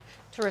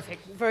Terrific.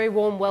 Very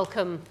warm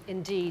welcome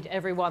indeed,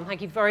 everyone.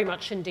 Thank you very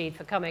much indeed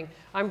for coming.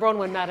 I'm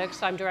Bronwyn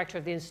Maddox. I'm Director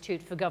of the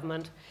Institute for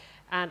Government.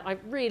 And I'm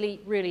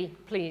really, really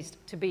pleased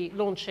to be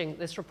launching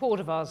this report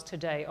of ours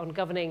today on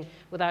governing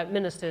without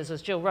ministers,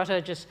 as Jill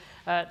Rutter just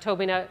told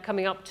me now,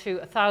 coming up to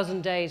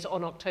 1,000 days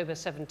on October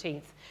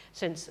 17th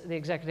since the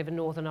executive in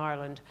Northern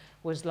Ireland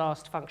was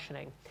last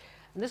functioning.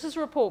 And this is a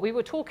report we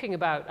were talking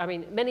about,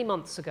 many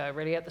months ago,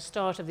 really, at the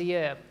start of the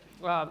year,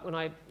 when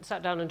I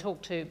sat down and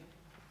talked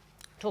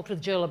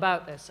with Jill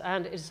about this.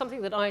 And it's something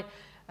that I,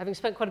 having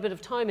spent quite a bit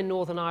of time in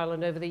Northern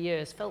Ireland over the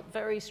years, felt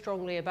very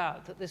strongly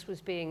about, that this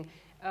was being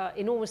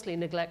enormously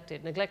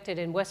neglected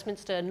in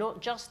Westminster,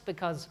 not just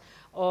because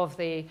of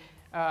the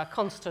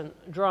constant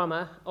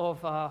drama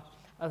of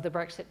the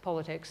Brexit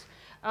politics,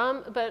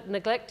 but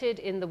neglected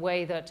in the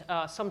way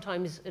that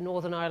sometimes in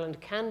Northern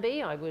Ireland can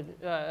be, I would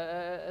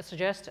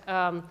suggest,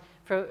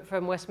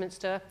 from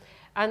Westminster.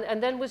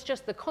 And then was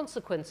just the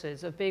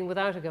consequences of being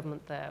without a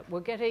government there. We're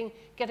getting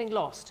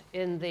lost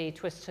in the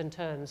twists and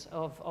turns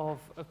of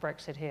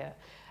Brexit here.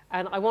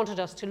 And I wanted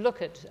us to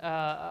look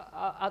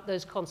at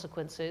those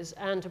consequences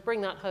and to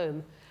bring that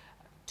home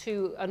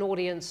to an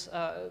audience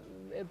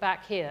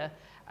back here,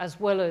 as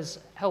well as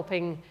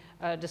helping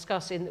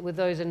discuss with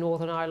those in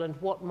Northern Ireland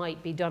what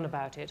might be done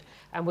about it.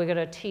 And we're going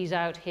to tease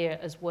out here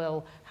as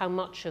well how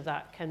much of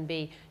that can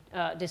be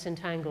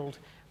disentangled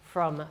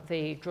from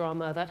the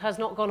drama that has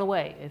not gone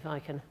away, if I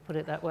can put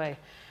it that way,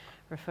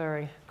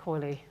 referring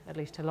coyly at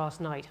least to last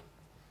night.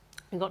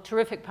 We've got a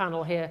terrific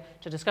panel here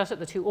to discuss it.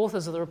 The two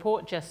authors of the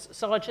report, Jess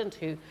Sargent,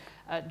 who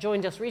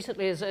joined us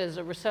recently as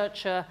a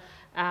researcher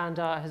and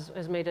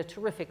has made a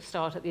terrific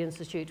start at the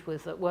Institute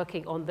with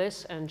working on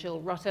this, and Jill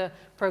Rutter,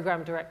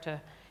 Programme Director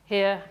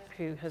here,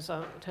 who has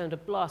turned a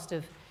blast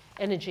of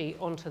energy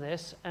onto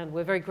this. And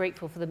we're very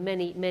grateful for the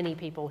many, many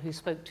people who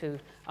spoke to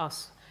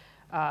us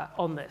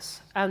on this.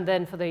 And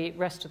then for the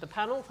rest of the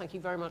panel, thank you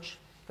very much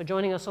for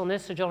joining us on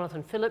this. Sir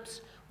Jonathan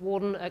Phillips,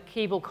 Warden at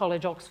Keble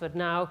College, Oxford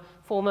now,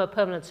 former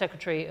Permanent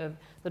Secretary of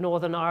the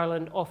Northern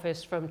Ireland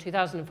Office from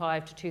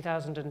 2005 to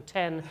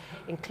 2010,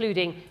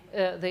 including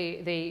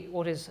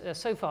what is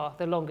so far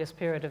the longest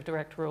period of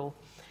direct rule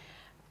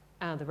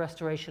and the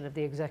restoration of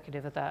the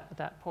executive at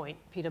that point.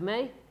 Peter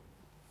May,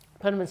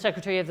 Permanent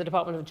Secretary of the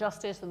Department of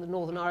Justice and the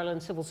Northern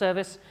Ireland Civil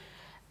Service,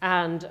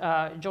 and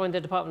joined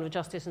the Department of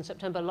Justice in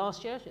September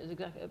last year,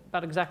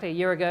 about exactly a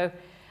year ago,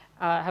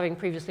 having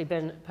previously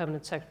been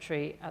Permanent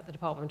Secretary at the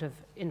Department of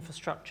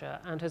Infrastructure,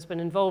 and has been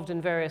involved in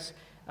various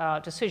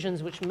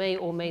decisions which may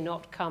or may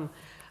not come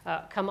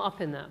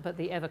up in that, but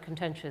the ever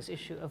contentious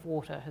issue of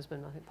water has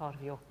been, I think,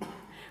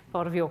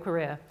 part of your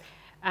career.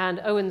 And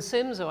Owen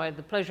Sims, who I had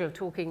the pleasure of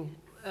talking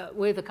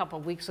with a couple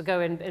of weeks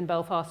ago in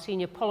Belfast,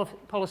 Senior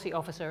Policy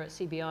Officer at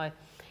CBI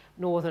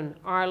Northern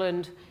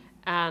Ireland,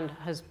 and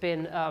has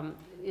been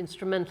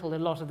instrumental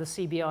in a lot of the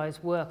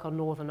CBI's work on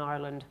Northern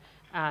Ireland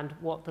and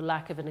what the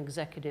lack of an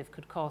executive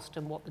could cost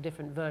and what the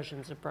different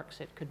versions of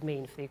Brexit could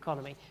mean for the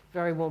economy.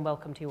 Very warm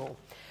welcome to you all.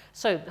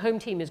 So the Home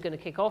Team is going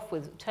to kick off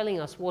with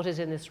telling us what is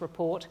in this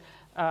report.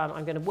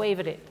 I'm going to wave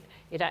it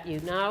at you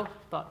now,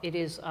 but it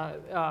is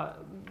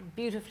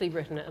beautifully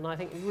written and I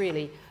think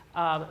really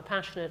a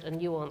passionate and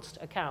nuanced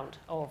account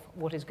of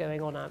what is going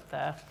on out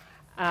there.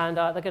 And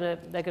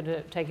they're going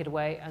to take it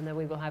away, and then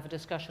we will have a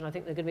discussion. I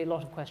think there are going to be a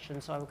lot of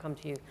questions, so I will come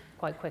to you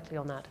quite quickly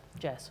on that.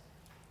 Jess.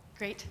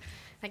 Great,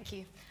 thank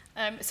you.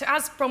 So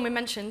as Bronwyn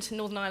mentioned,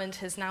 Northern Ireland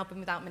has now been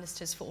without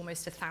ministers for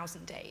almost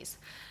 1,000 days.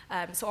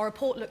 So our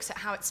report looks at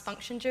how it's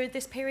functioned during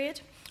this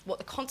period, what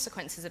the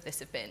consequences of this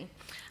have been,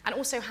 and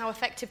also how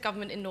effective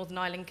government in Northern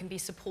Ireland can be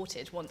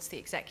supported once the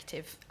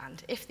executive,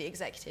 and if the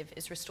executive,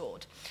 is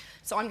restored.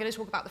 So I'm going to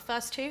talk about the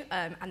first two,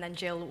 and then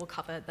Jill will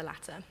cover the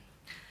latter.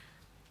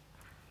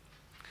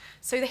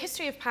 So the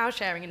history of power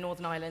sharing in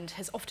Northern Ireland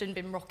has often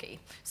been rocky,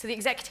 so the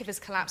executive has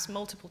collapsed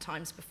multiple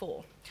times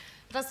before.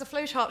 But as the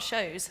flowchart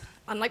shows,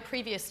 unlike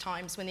previous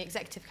times when the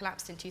executive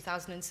collapsed in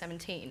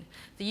 2017,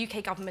 the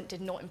UK government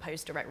did not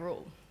impose direct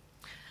rule.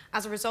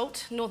 As a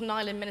result, Northern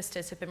Ireland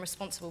ministers have been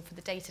responsible for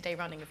the day-to-day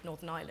running of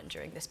Northern Ireland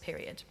during this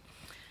period.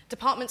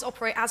 Departments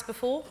operate as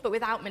before, but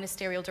without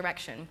ministerial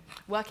direction,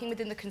 working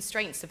within the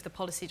constraints of the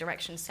policy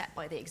direction set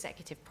by the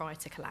executive prior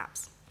to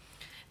collapse.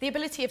 The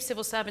ability of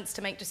civil servants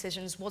to make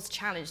decisions was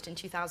challenged in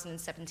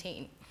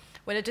 2017,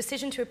 when a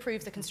decision to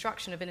approve the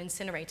construction of an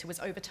incinerator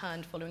was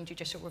overturned following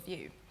judicial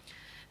review.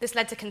 This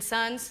led to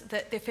concerns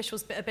that the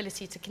officials'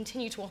 ability to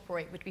continue to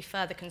operate would be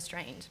further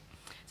constrained.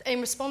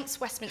 In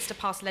response, Westminster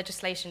passed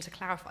legislation to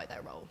clarify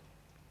their role.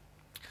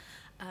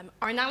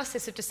 Our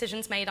analysis of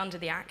decisions made under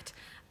the Act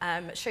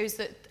shows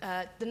that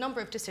the number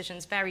of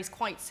decisions varies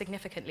quite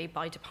significantly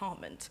by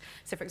department.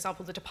 So, for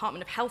example, the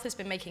Department of Health has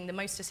been making the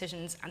most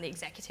decisions, and the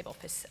Executive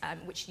Office,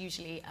 which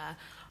usually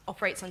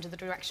operates under the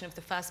direction of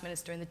the First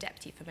Minister and the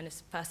Deputy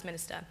First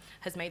Minister,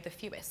 has made the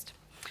fewest.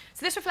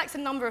 So this reflects a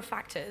number of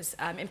factors.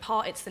 In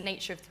part, it's the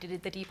nature of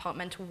the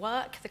departmental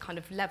work, the kind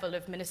of level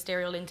of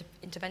ministerial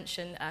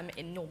intervention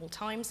in normal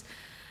times.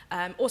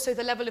 Also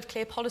the level of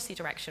clear policy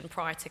direction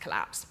prior to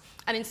collapse,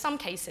 and in some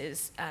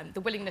cases,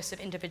 the willingness of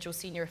individual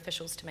senior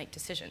officials to make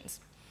decisions.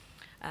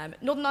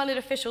 Northern Ireland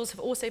officials have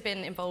also been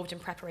involved in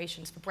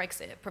preparations for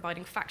Brexit,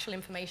 providing factual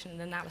information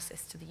and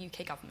analysis to the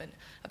UK government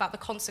about the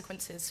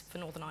consequences for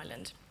Northern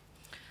Ireland.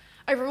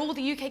 Overall,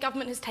 the UK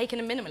government has taken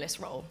a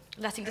minimalist role,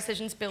 letting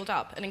decisions build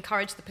up and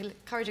encouraging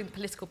the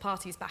political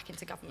parties back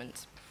into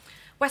government.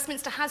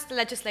 Westminster has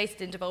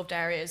legislated in devolved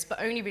areas,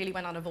 but only really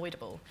when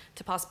unavoidable,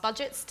 to pass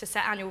budgets, to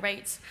set annual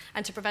rates,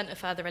 and to prevent a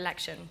further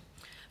election.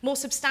 More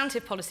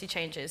substantive policy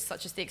changes,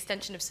 such as the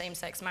extension of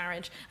same-sex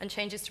marriage and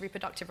changes to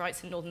reproductive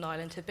rights in Northern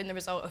Ireland, have been the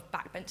result of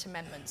backbench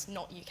amendments,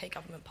 not UK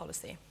government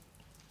policy.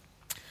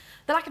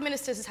 The lack of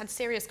ministers has had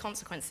serious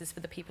consequences for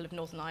the people of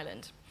Northern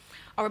Ireland.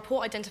 Our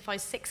report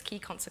identifies 6 key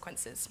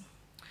consequences.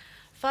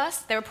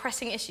 First, there are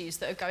pressing issues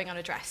that are going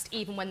unaddressed,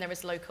 even when there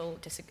is local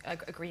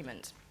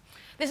agreement.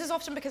 This is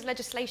often because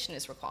legislation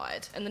is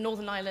required, and the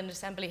Northern Ireland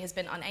Assembly has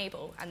been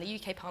unable, and the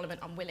UK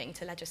Parliament unwilling,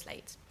 to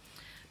legislate.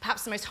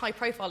 Perhaps the most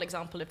high-profile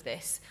example of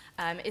this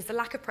is the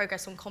lack of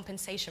progress on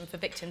compensation for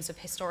victims of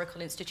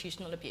historical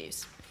institutional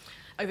abuse,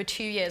 over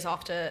 2 years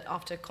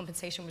after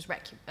compensation was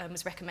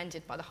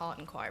recommended by the Hart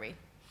Inquiry.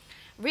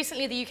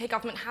 Recently, the UK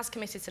government has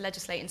committed to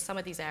legislate in some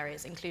of these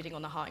areas, including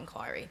on the Hart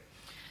Inquiry.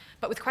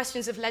 But with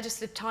questions of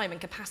legislative time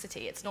and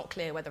capacity, it's not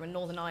clear whether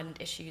Northern Ireland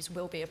issues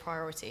will be a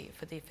priority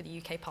for the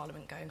UK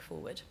Parliament going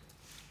forward.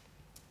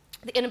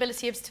 The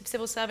inability of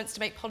civil servants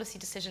to make policy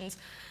decisions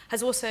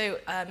has also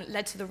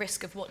led to the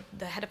risk of what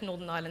the head of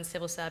Northern Ireland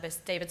Civil Service,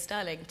 David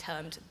Stirling,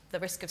 termed the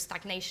risk of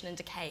stagnation and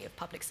decay of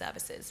public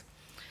services.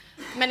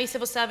 Many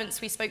civil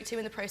servants we spoke to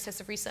in the process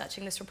of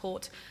researching this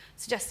report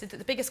suggested that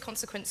the biggest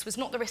consequence was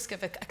not the risk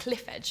of a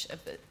cliff edge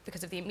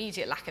because of the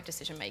immediate lack of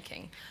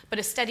decision-making, but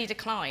a steady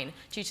decline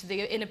due to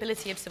the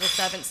inability of civil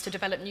servants to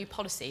develop new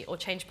policy or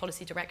change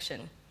policy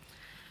direction.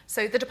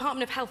 So the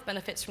Department of Health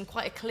benefits from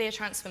quite a clear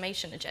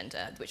transformation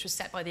agenda, which was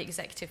set by the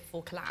executive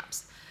before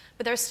collapse.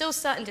 But there are still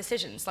certain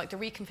decisions, like the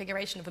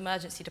reconfiguration of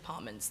emergency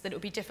departments, that it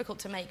would be difficult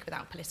to make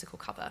without political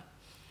cover.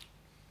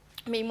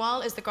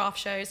 Meanwhile, as the graph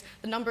shows,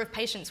 the number of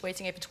patients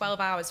waiting over 12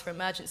 hours for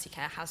emergency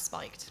care has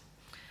spiked.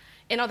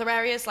 In other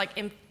areas, like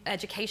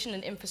education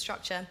and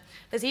infrastructure,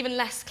 there's even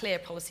less clear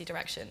policy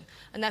direction,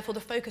 and therefore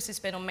the focus has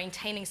been on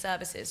maintaining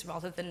services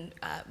rather than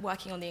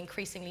working on the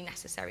increasingly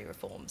necessary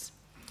reforms.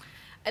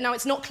 And now,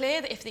 it's not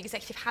clear that if the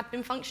executive had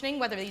been functioning,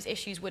 whether these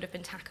issues would have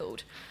been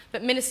tackled,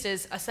 but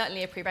ministers are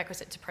certainly a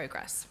prerequisite to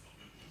progress.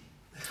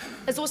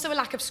 There's also a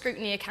lack of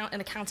scrutiny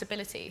and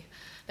accountability.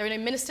 There are no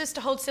ministers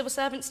to hold civil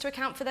servants to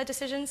account for their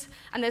decisions,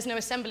 and there's no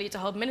assembly to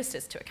hold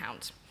ministers to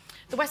account.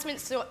 The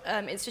Westminster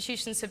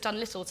institutions have done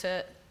little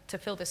to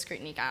fill this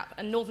scrutiny gap,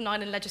 and Northern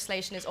Ireland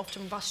legislation is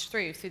often rushed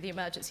through the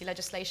emergency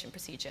legislation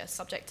procedure,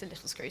 subject to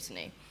little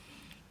scrutiny.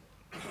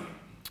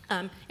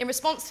 In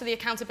response to the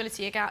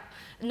accountability gap,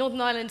 Northern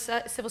Ireland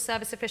civil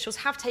service officials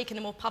have taken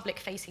a more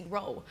public-facing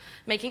role,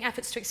 making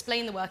efforts to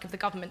explain the work of the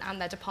government and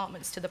their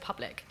departments to the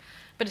public.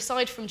 But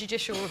aside from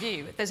judicial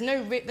review, there's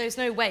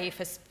no way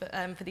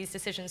for these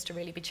decisions to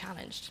really be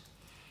challenged.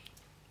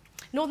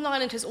 Northern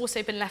Ireland has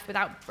also been left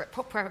without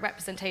proper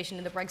representation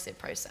in the Brexit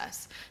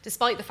process,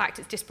 despite the fact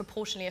it's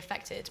disproportionately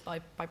affected by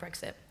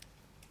Brexit.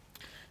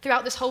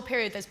 Throughout this whole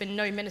period, there's been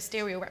no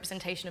ministerial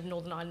representation of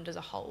Northern Ireland as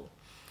a whole.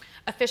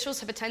 Officials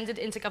have attended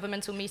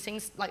intergovernmental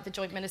meetings like the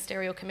Joint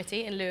Ministerial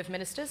Committee in lieu of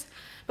ministers,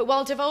 but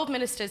while devolved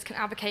ministers can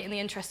advocate in the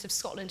interest of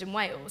Scotland and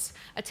Wales,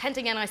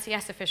 attending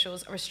NICS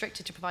officials are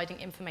restricted to providing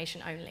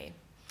information only.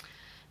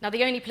 Now,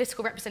 the only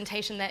political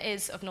representation there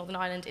is of Northern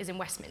Ireland is in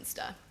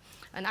Westminster.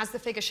 And as the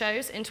figure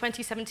shows, in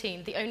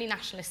 2017, the only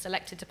nationalists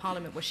elected to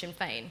Parliament were Sinn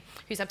Féin,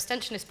 whose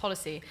abstentionist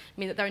policy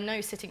means that there are no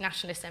sitting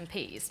nationalist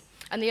MPs.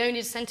 And the only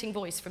dissenting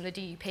voice from the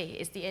DUP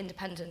is the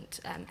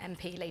independent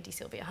MP, Lady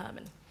Sylvia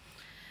Herman.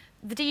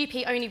 The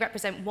DUP only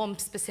represent one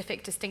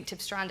specific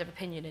distinctive strand of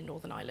opinion in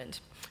Northern Ireland,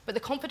 but the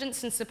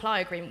confidence and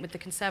supply agreement with the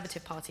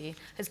Conservative Party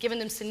has given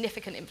them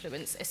significant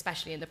influence,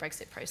 especially in the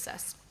Brexit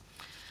process.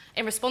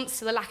 In response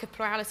to the lack of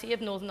plurality of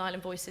Northern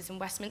Ireland voices in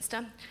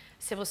Westminster,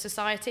 civil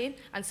society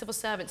and civil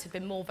servants have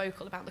been more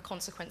vocal about the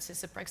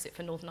consequences of Brexit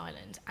for Northern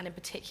Ireland, and in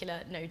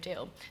particular, no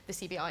deal. The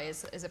CBI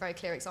is a very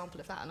clear example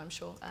of that, and I'm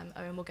sure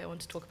Owen will go on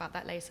to talk about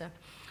that later.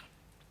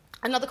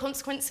 Another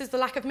consequence of the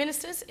lack of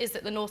ministers is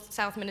that the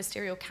North-South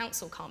Ministerial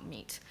Council can't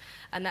meet,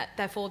 and that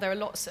therefore there are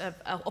lots of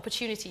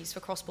opportunities for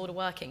cross-border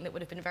working that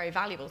would have been very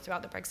valuable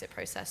throughout the Brexit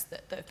process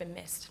that have been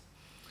missed.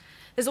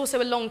 There's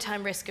also a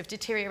long-term risk of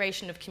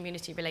deterioration of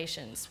community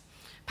relations.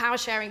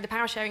 The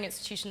power sharing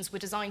institutions were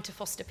designed to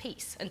foster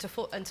peace and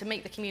to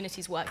make the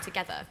communities work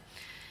together.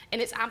 In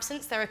its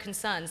absence, there are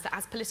concerns that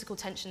as political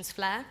tensions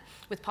flare,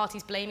 with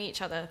parties blaming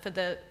each other for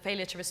the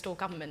failure to restore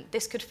government,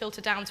 this could filter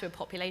down to a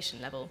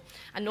population level,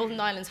 and Northern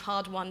Ireland's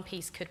hard-won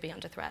peace could be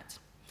under threat.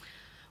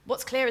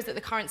 What's clear is that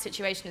the current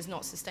situation is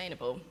not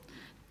sustainable.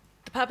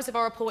 The purpose of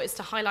our report is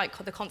to highlight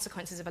the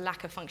consequences of a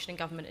lack of functioning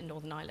government in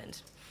Northern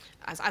Ireland.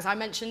 As I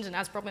mentioned, and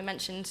as Bronwyn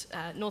mentioned,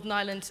 Northern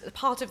Ireland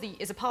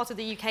is a part of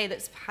the UK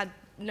that's had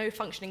no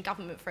functioning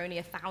government for only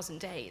 1,000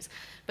 days,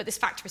 but this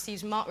fact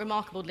receives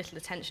remarkable little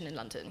attention in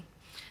London.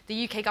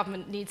 The UK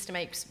government needs to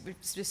make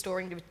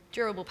restoring the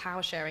durable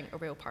power sharing a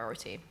real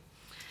priority.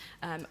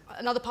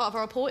 Another part of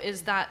our report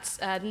is that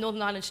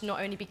Northern Ireland should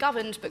not only be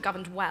governed, but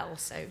governed well.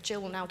 So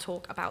Jill will now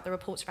talk about the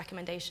report's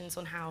recommendations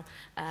on how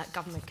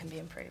government can be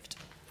improved.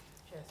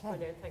 Yes,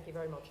 brilliant. Thank you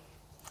very much.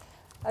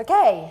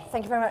 Okay,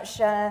 thank you very much,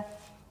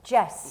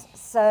 Jess.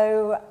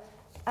 So,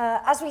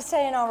 as we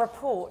say in our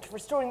report,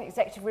 restoring the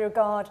executive we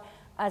regard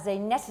as a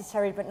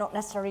necessary but not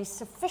necessarily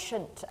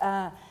sufficient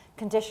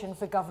condition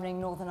for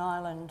governing Northern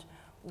Ireland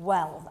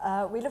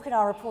well. We look in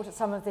our report at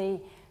some of the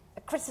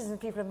criticisms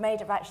people have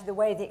made of actually the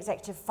way the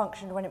executive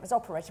functioned when it was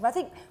operating. But I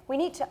think we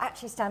need to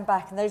actually stand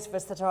back, and those of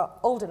us that are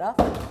old enough,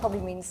 probably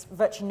means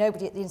virtually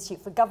nobody at the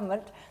Institute for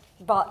Government,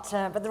 but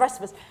the rest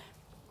of us,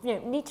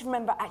 need to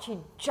remember actually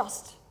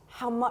just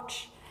how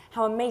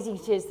amazing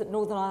it is that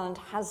Northern Ireland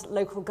has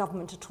local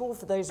government at all,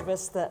 for those of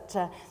us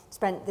that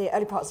spent the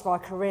early parts of our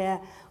career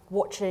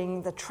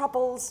watching the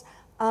Troubles,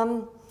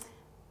 and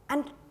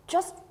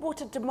just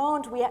what a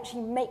demand we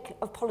actually make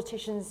of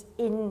politicians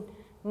in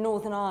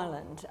Northern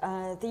Ireland.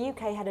 The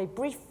UK had a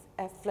brief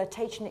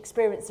flirtation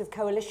experience of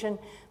coalition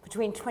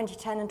between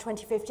 2010 and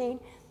 2015,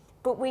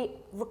 but we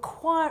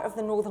require of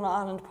the Northern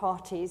Ireland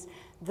parties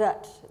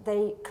that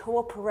they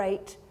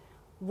cooperate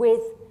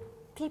with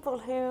people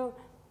who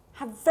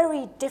have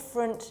very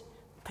different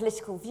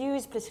political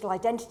views, political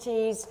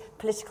identities,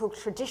 political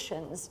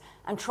traditions,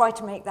 and try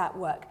to make that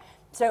work.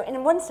 So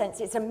in one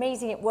sense, it's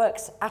amazing it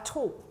works at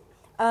all.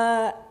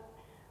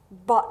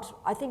 But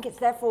I think it's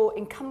therefore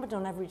incumbent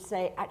on everybody to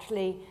say,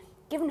 actually,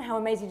 given how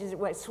amazing it is it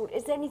works,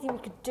 is there anything we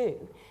could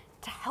do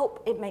to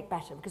help it make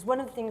better? Because one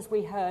of the things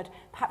we heard,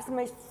 perhaps the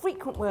most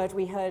frequent word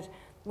we heard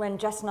when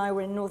Jess and I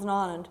were in Northern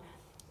Ireland,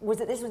 was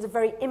that this was a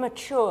very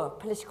immature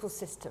political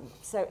system.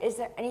 So is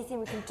there anything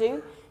we can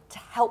do to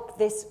help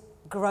this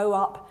grow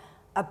up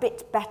a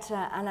bit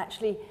better and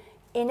actually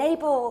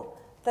enable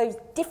those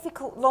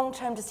difficult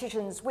long-term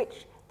decisions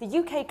which the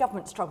UK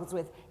government struggles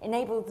with,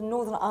 enable the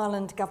Northern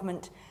Ireland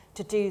government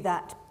to do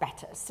that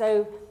better?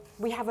 So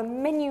we have a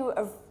menu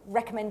of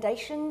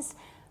recommendations.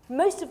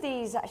 Most of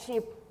these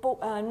actually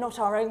are not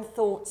our own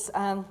thoughts,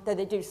 though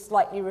they do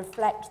slightly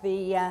reflect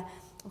the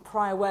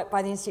prior work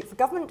by the Institute for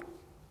Government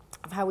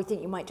of how we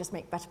think you might just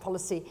make better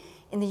policy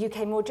in the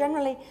UK more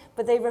generally,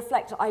 but they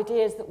reflect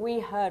ideas that we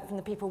heard from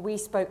the people we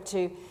spoke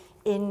to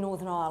in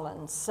Northern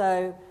Ireland.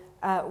 So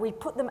we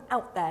put them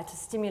out there to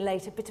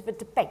stimulate a bit of a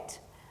debate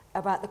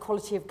about the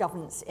quality of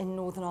governance in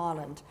Northern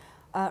Ireland,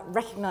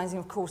 recognising,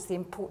 of course, the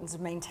importance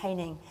of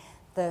maintaining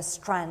the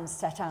strands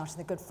set out in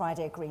the Good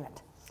Friday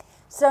Agreement.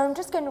 So I'm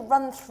just going to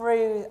run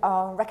through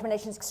our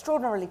recommendations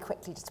extraordinarily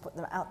quickly just to put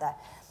them out there.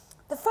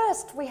 The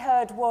first we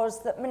heard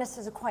was that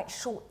ministers are quite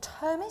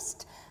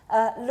short-termist,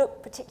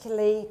 look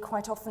particularly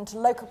quite often to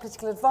local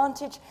political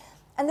advantage,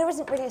 and there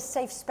isn't really a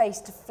safe space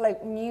to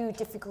float new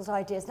difficult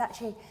ideas, and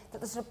actually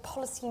that the sort of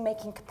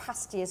policy-making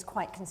capacity is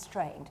quite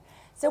constrained.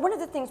 So one of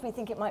the things we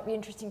think it might be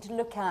interesting to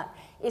look at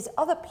is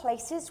other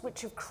places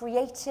which have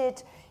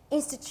created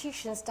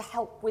institutions to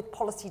help with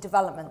policy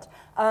development.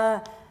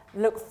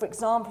 Look, for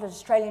example, at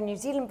Australia and New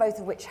Zealand, both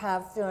of which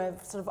have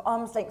sort of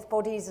arm's-length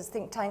bodies as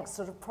think tanks,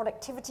 sort of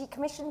productivity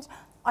commissions.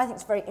 I think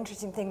it's a very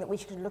interesting thing that we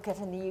should look at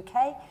in the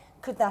UK.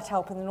 Could that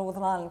help in the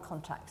Northern Ireland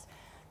context?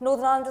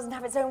 Northern Ireland doesn't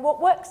have its own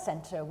What Works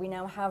Centre. We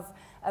now have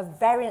a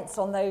variance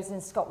on those in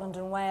Scotland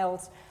and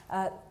Wales.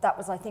 That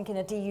was, I think, in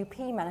a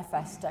DUP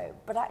manifesto.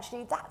 But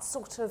actually, that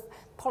sort of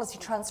policy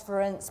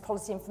transference,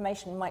 policy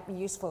information might be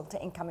useful to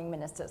incoming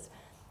ministers.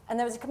 And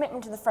there was a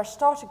commitment in the Fresh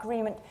Start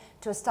Agreement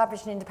to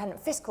establish an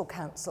independent fiscal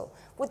council.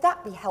 Would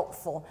that be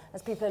helpful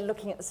as people are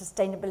looking at the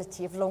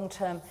sustainability of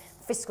long-term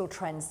fiscal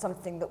trends,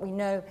 something that we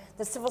know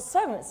the civil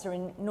servants are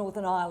in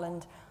Northern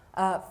Ireland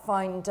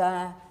find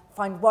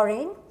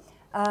worrying?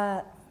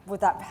 Would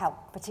that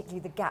help,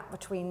 particularly the gap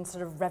between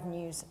sort of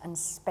revenues and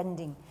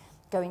spending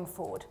going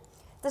forward?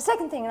 The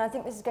second thing, and I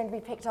think this is going to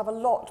be picked up a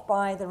lot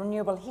by the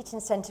Renewable Heat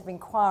Incentive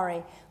Inquiry,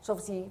 which is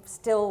obviously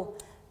still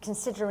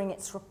considering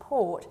its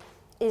report,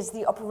 is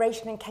the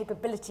operation and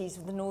capabilities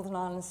of the Northern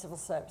Ireland Civil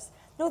Service.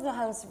 Northern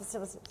Ireland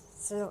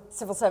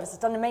Civil Service has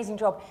done an amazing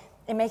job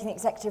in making the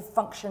executive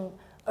function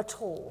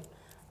at all.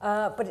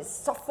 But it's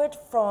suffered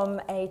from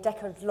a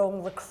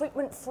decade-long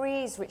recruitment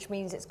freeze, which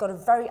means it's got a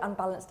very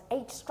unbalanced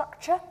age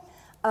structure.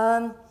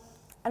 And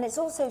it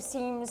also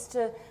seems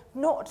to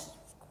not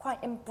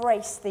quite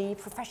embrace the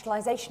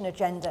professionalisation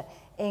agenda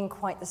in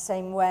quite the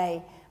same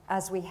way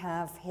as we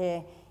have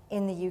here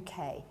in the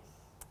UK.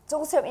 It's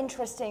also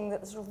interesting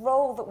that the sort of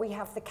role that we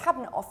have the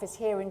Cabinet Office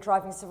here in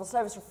driving civil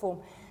service reform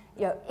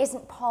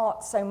isn't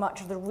part so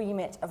much of the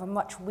remit of a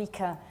much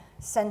weaker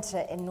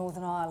centre in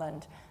Northern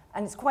Ireland.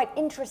 And it's quite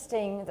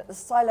interesting that the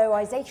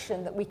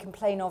siloisation that we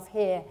complain of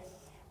here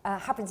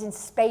happens in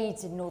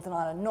spades in Northern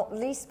Ireland, not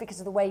least because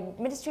of the way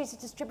ministries are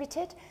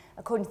distributed,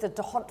 according to the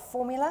D'Hondt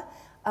formula,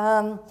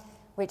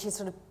 which is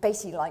sort of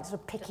basically like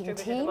sort of picking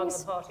Distributed among the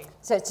teams. parties.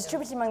 So it's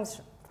distributed among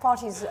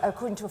parties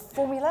according to a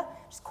formula,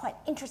 which is quite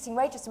an interesting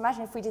way. Just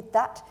imagine if we did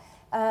that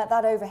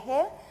over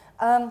here.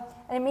 And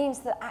it means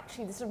that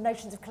actually the sort of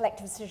notions of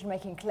collective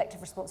decision-making and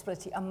collective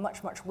responsibility are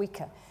much, much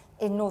weaker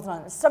in Northern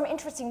Ireland. There's some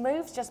interesting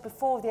moves just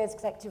before the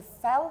executive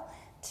fell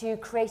to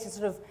create a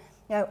sort of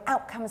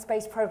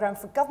outcomes-based programme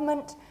for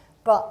government,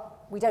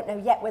 but we don't know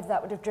yet whether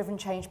that would have driven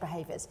change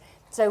behaviours.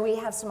 So we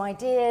have some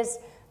ideas,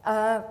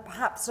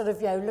 perhaps sort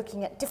of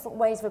looking at different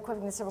ways of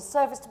equipping the civil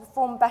service to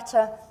perform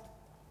better,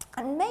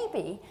 and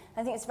maybe,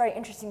 I think it's a very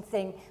interesting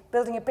thing,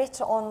 building a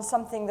bit on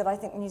something that I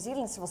think the New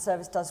Zealand civil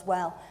service does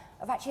well,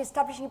 of actually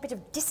establishing a bit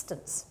of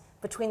distance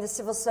between the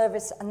civil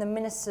service and the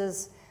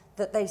ministers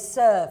that they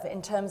serve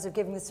in terms of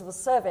giving the civil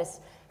service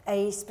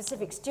a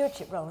specific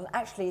stewardship role. And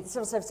actually, the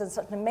civil service does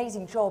such an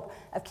amazing job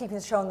of keeping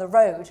the show on the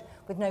road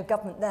with no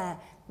government there.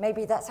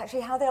 Maybe that's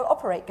actually how they'll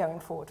operate going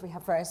forward. We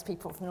have various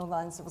people from Northern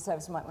Ireland Civil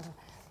Service who might want to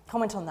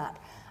comment on that.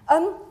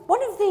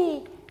 One of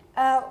the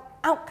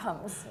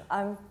outcomes,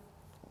 I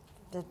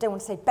don't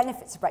want to say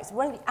benefits of Brexit,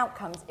 one of the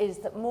outcomes is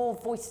that more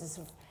voices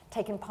have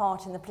taken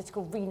part in the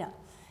political arena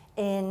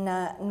in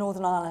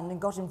Northern Ireland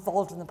and got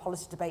involved in the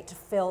policy debate to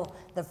fill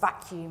the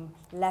vacuum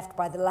left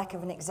by the lack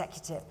of an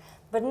executive.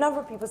 But a number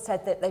of people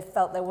said that they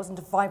felt there wasn't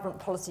a vibrant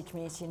policy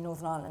community in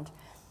Northern Ireland.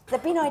 There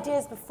have been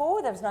ideas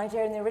before. There was an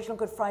idea in the original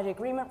Good Friday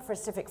Agreement for a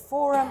civic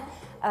forum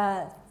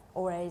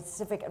or a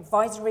civic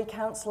advisory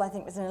council, I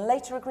think was in a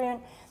later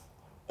agreement.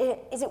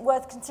 Is it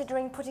worth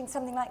considering putting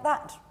something like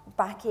that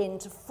back in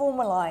to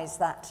formalise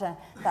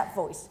that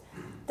voice?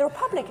 The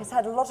Republic has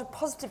had a lot of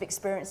positive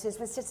experiences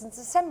with citizens'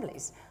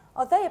 assemblies.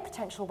 Are they a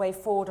potential way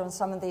forward on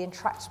some of the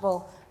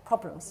intractable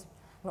problems?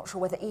 I'm not sure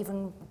whether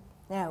even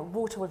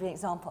water would be an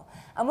example.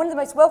 And one of the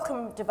most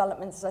welcome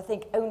developments is, I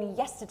think, only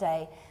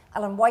yesterday,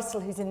 Alan Weissel,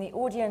 who's in the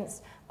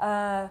audience,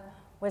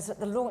 was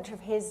at the launch of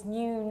his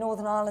new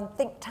Northern Ireland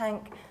think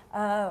tank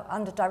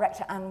under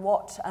Director Anne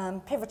Watt,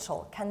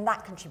 Pivotal. Can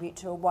that contribute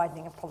to a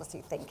widening of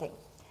policy thinking?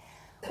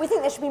 We think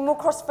there should be more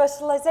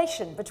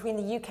cross-fertilisation between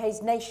the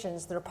UK's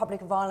nations, the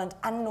Republic of Ireland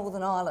and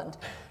Northern Ireland,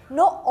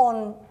 not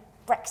on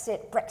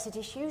Brexit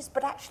issues,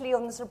 but actually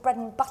on the sort of bread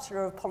and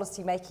butter of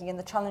policy making and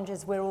the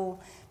challenges we're all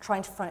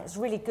trying to front. It's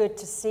really good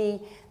to see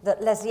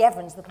that Leslie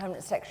Evans, the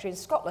Permanent Secretary in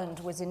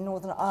Scotland, was in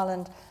Northern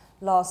Ireland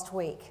last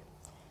week.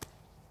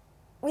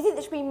 We think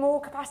there should be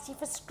more capacity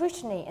for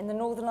scrutiny in the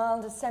Northern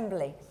Ireland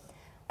Assembly.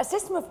 A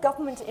system of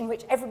government in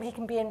which everybody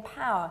can be in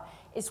power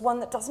is one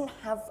that doesn't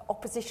have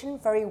opposition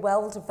very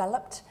well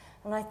developed,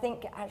 and I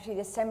think actually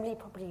the Assembly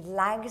probably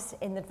lags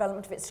in the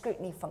development of its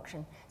scrutiny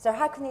function. So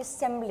how can the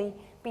Assembly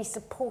be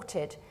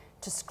supported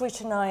to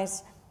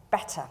scrutinise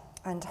better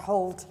and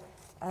hold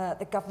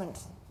the government,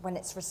 when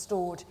it's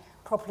restored,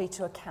 properly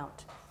to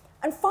account?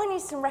 And finally,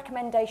 some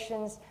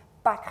recommendations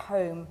back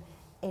home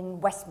in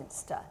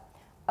Westminster.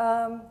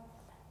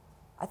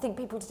 I think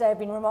people today have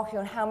been remarking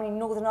on how many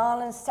Northern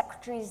Ireland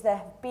secretaries there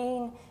have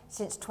been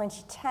since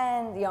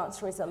 2010. The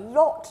answer is a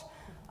lot.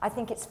 I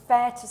think it's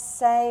fair to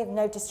say,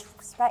 no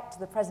disrespect to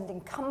the present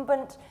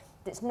incumbent,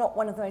 that it's not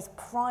one of the most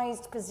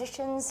prized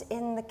positions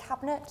in the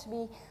cabinet to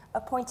be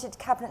appointed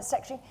cabinet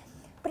secretary,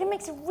 but it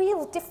makes a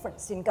real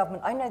difference in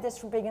government. I know this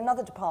from being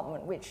another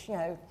department which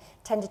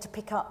tended to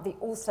pick up the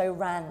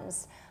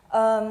also-rans,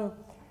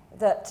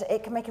 that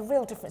it can make a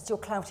real difference to your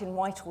clout in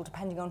Whitehall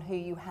depending on who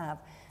you have.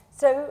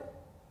 So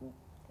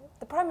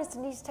the Prime Minister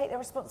needs to take their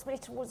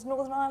responsibility towards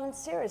Northern Ireland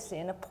seriously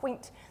and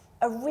appoint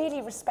a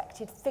really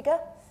respected figure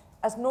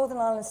as Northern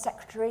Ireland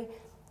Secretary,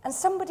 and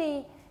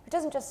somebody who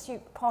doesn't just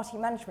suit party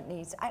management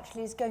needs,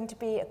 actually is going to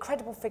be a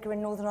credible figure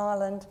in Northern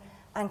Ireland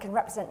and can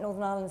represent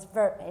Northern Ireland's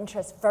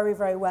interests very,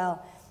 very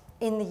well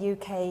in the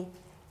UK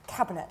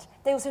Cabinet.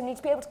 They also need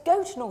to be able to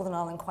go to Northern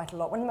Ireland quite a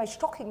lot. One of the most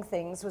shocking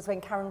things was when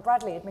Karen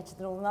Bradley admitted to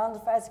the Northern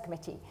Ireland Affairs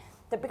Committee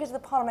that because of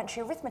the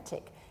parliamentary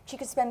arithmetic, she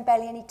could spend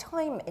barely any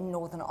time in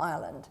Northern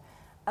Ireland.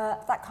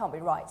 That can't be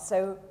right.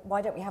 So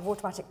why don't we have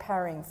automatic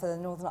pairing for the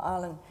Northern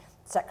Ireland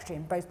Secretary,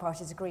 and both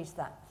parties agree to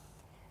that.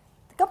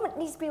 The government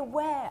needs to be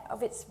aware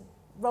of its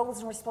roles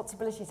and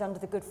responsibilities under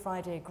the Good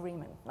Friday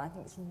Agreement. And I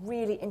think it's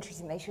really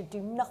interesting. They should do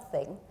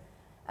nothing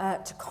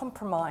to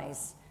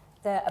compromise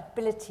their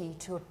ability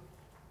to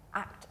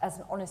act as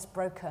an honest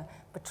broker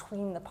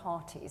between the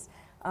parties.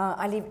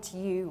 I leave it to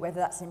you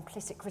whether that's an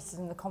implicit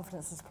criticism of the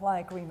Confidence and Supply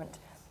Agreement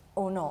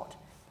or not.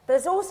 But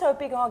there's also a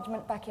big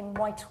argument back in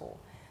Whitehall.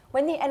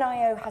 When the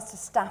NIO has to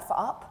staff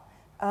up,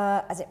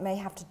 as it may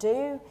have to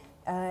do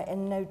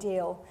in no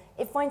deal,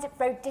 it finds it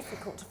very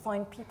difficult to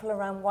find people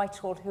around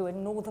Whitehall who are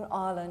Northern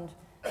Ireland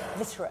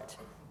literate.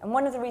 And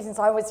one of the reasons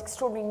I was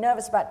extraordinarily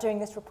nervous about doing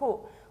this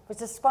report was,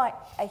 despite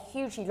a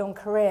hugely long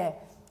career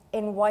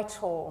in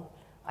Whitehall,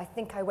 I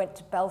think I went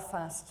to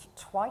Belfast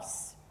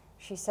twice,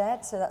 she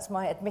said, so that's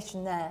my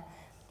admission there.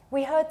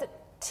 We heard that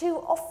too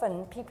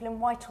often people in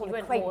Whitehall You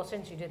went equate... more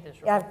since you did this,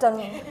 Yeah, right? I've done...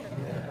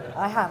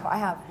 I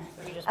have.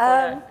 You just put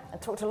out. I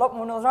talked to a lot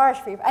more Northern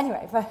Irish people.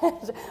 Anyway, but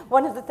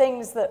one of the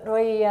things that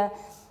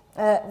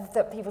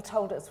that people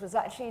told us was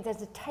actually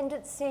there's a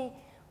tendency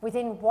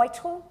within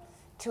Whitehall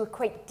to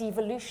equate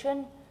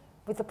devolution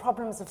with the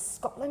problems of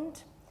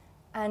Scotland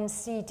and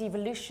see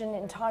devolution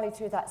entirely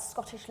through that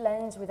Scottish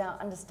lens without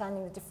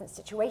understanding the different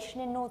situation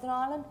in Northern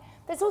Ireland.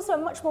 There's also a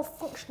much more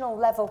functional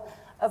level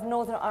of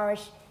Northern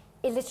Irish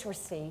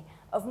illiteracy,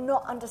 of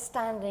not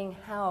understanding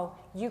how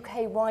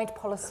UK-wide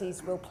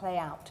policies will play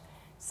out.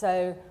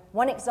 So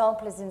one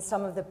example is in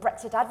some of the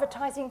Brexit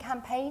advertising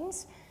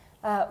campaigns,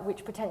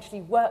 which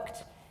potentially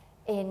worked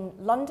in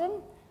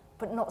London,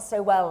 but not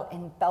so well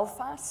in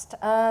Belfast,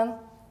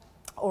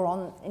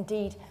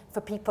 indeed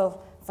for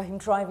people for whom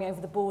driving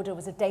over the border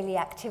was a daily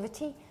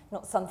activity,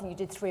 not something you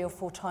did 3 or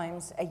 4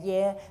 times a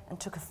year and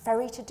took a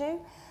ferry to do.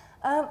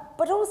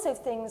 But also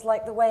things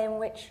like the way in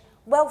which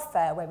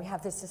welfare, where we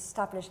have this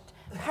established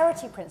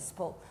parity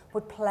principle,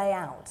 would play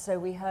out. So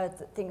we heard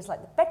that things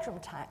like the bedroom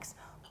tax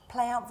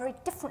play out very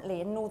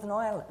differently in Northern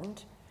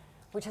Ireland,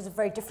 which has a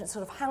very different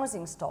sort of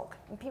housing stock.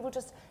 And people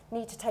just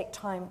need to take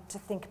time to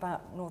think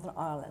about Northern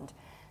Ireland.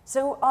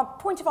 So our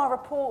point of our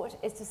report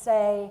is to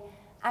say,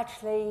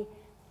 actually,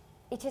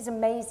 it is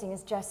amazing,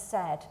 as Jess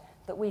said,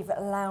 that we've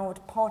allowed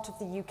part of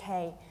the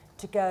UK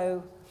to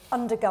go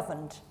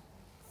undergoverned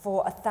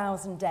for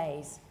 1,000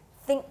 days.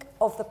 Think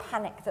of the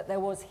panic that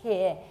there was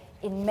here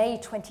in May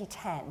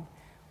 2010,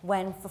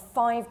 when for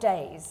 5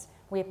 days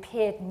we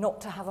appeared not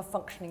to have a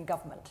functioning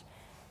government.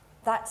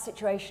 That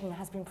situation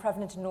has been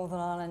prevalent in Northern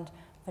Ireland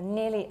for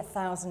nearly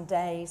 1,000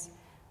 days.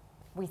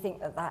 We think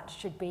that that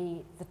should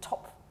be the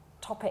top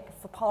topic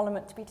for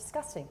Parliament to be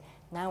discussing.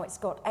 Now it's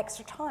got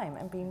extra time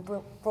and being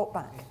brought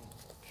back.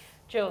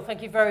 Jill,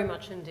 thank you very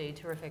much indeed.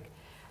 Terrific.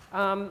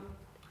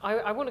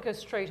 I want to go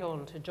straight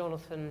on to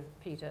Jonathan,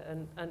 Peter,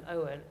 and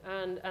Owen,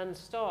 and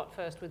start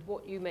first with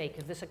what you make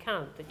of this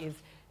account that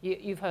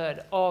you've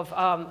heard of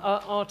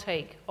our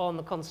take on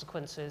the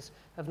consequences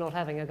of not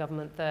having a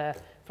government there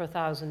for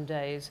 1,000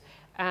 days,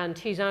 and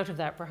tease out of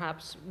that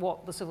perhaps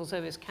what the civil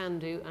service can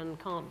do and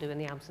can't do in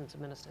the absence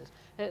of ministers.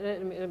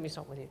 Let me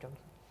start with you, Jonathan.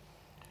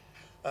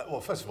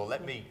 Well, first of all,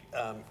 let me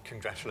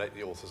congratulate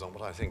the authors on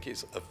what I think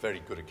is a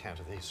very good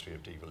account of the history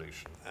of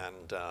devolution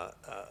and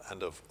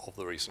of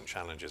the recent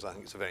challenges. I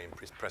think it's a very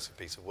impressive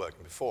piece of work.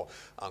 And before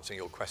answering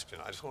your question,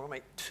 I just want to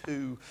make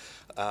 2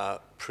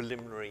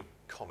 preliminary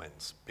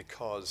comments,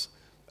 because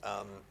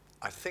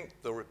I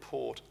think the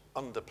report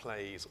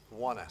underplays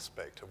one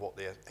aspect of what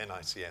the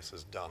NICS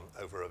has done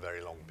over a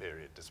very long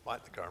period,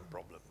 despite the current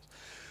problems,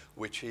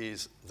 which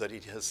is that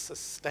it has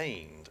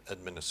sustained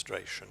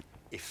administration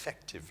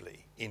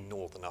effectively in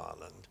Northern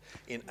Ireland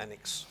in an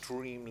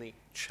extremely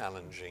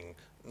challenging,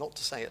 not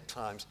to say at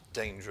times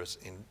dangerous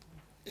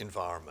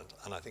environment.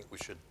 And I think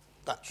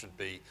that should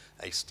be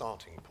a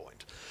starting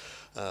point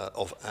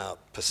of our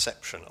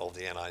perception of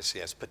the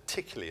NICS,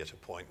 particularly at a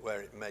point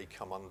where it may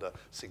come under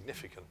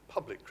significant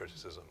public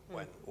criticism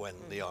when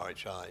the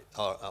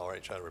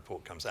RHI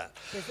report comes out.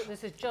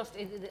 This is just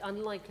in the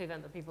unlikely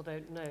event that people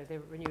don't know the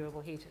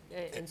renewable heat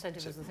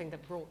incentive is the thing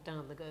that brought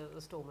down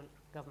the Stormont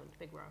government,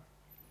 big row.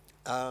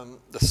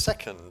 The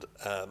second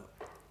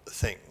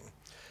thing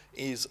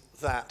is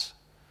that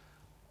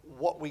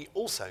what we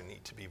also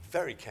need to be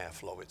very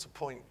careful of, it's a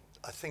point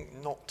I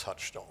think not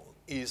touched on,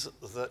 is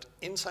that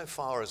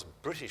insofar as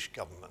British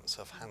governments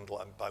have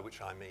handled, by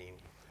which I mean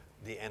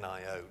the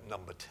NIO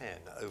number 10,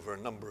 over a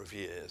number of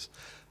years,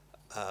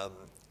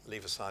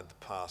 leave aside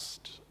the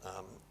past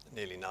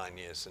nearly 9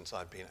 years since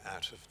I've been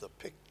out of the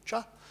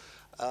picture,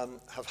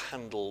 have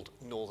handled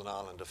Northern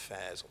Ireland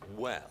affairs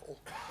well.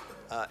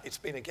 It's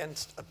been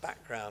against a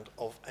background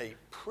of a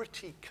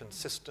pretty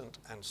consistent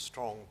and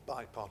strong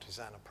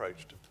bipartisan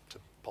approach to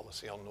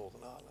policy on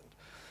Northern Ireland.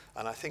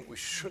 And I think we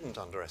shouldn't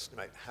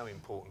underestimate how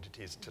important it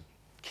is to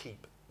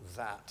keep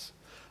that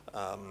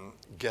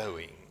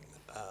going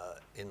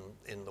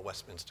in the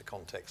Westminster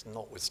context,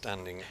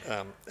 notwithstanding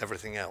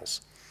everything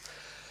else.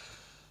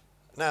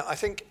 Now, I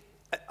think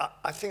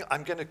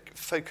I'm going to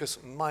focus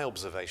my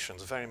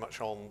observations very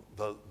much on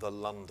the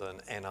London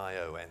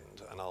NIO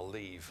end, and I'll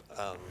leave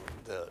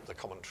the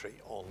commentary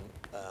on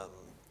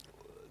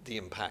the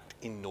impact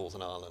in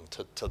Northern Ireland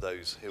to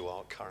those who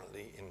are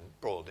currently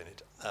embroiled in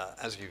it.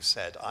 As you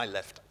said, I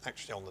left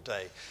actually on the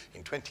day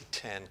in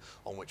 2010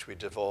 on which we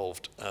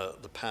devolved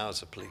the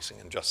powers of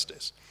policing and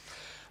justice.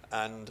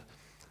 And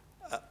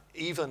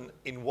even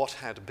in what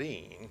had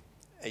been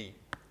a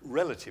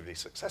relatively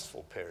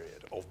successful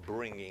period of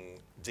bringing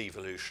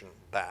devolution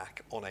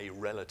back on a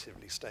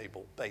relatively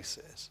stable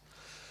basis,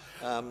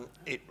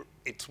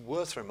 it's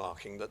worth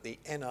remarking that the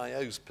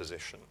NIO's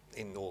position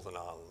in Northern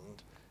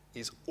Ireland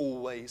is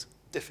always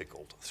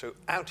difficult.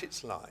 Throughout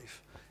its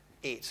life,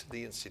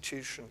 the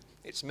institution,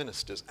 its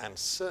ministers, and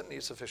certainly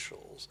its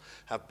officials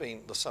have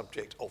been the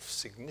subject of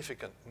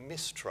significant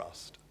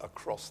mistrust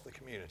across the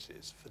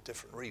communities for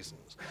different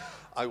reasons.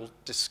 I will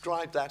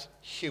describe that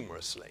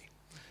humorously.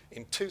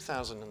 In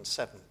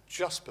 2007,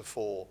 just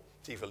before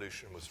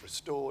devolution was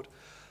restored,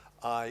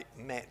 I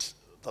met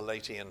the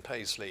late Ian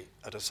Paisley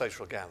at a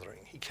social gathering.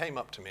 He came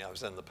up to me, I was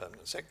then the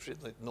permanent secretary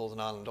at the Northern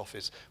Ireland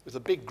office, with a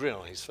big grin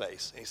on his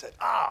face. He said,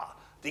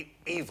 the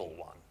evil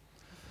one.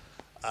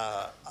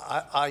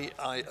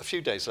 A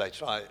few days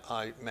later,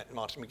 I met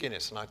Martin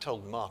McGuinness, and I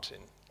told Martin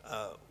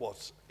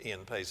what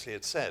Ian Paisley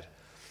had said.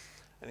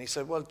 And he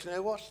said, well, do you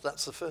know what?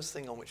 That's the first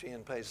thing on which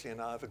Ian Paisley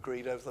and I have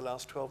agreed over the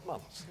last 12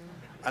 months.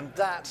 Mm-hmm. And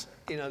that,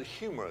 in a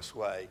humorous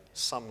way,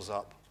 sums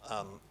up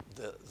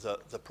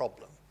the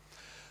problem.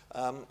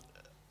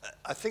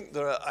 I think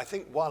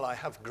while I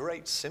have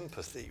great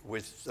sympathy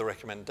with the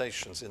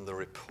recommendations in the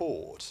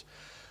report,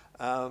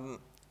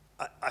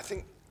 I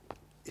think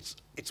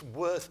it's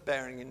worth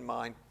bearing in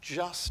mind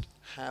just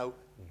how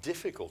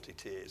difficult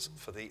it is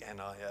for the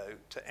NIO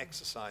to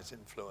exercise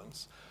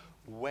influence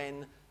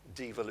when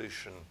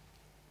devolution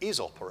is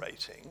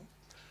operating,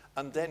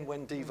 and then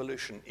when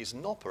devolution is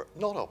not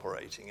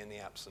operating in the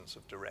absence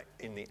of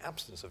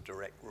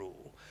direct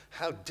rule,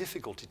 how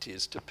difficult it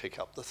is to pick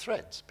up the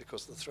threads,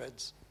 because the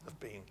threads have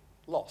been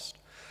lost.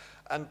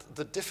 And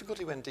the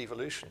difficulty when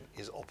devolution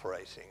is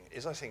operating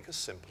is, I think, as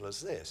simple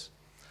as this.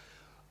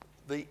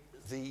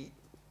 The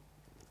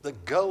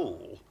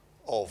goal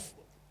of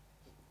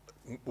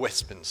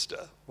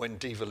Westminster, when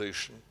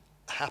devolution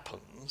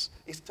happens,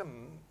 is to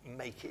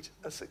make it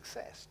a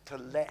success, to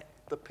let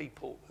the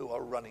people who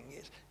are running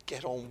it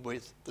get on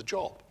with the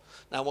job.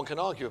 Now, one can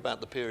argue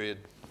about the period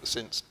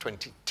since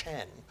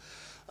 2010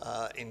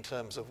 in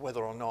terms of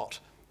whether or not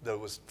there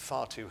was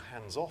far too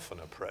hands-off an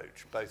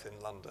approach, both in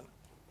London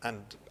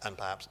and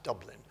perhaps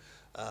Dublin,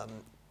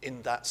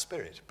 in that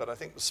spirit. But I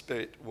think the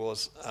spirit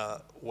was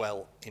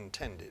well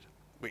intended.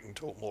 We can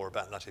talk more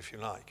about that if you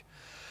like.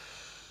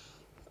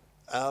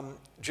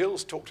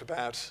 Gill's talked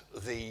about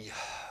the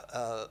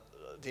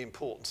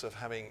importance of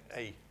having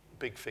a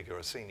big figure,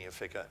 a senior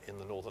figure in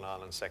the Northern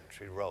Ireland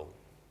Secretary role.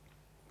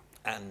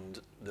 And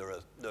there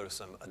are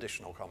some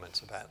additional comments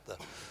about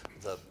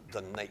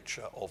the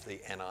nature of the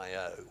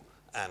NIO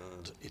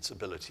and its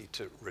ability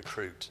to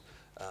recruit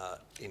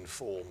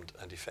informed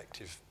and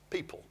effective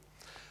people.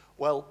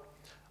 Well,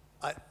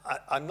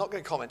 I'm not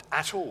going to comment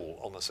at all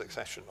on the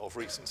succession of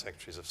recent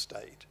Secretaries of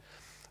State,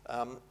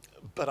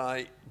 but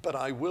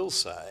I will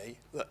say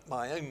that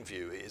my own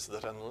view is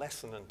that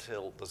unless and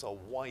until there's a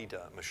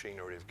wider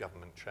machinery of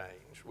government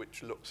change,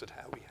 which looks at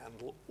how we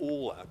handle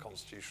all our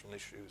constitutional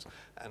issues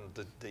and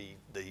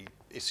the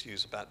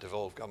issues about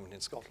devolved government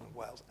in Scotland,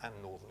 Wales and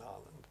Northern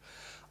Ireland,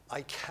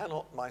 I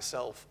cannot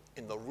myself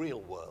in the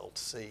real world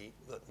see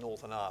that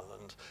Northern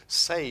Ireland,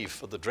 save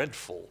for the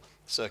dreadful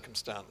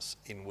circumstance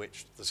in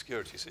which the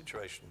security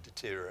situation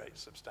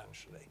deteriorates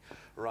substantially,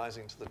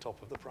 rising to the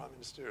top of the Prime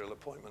Ministerial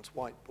Appointments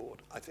whiteboard.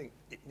 I think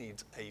it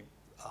needs a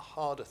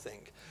harder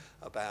think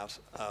about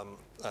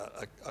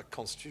a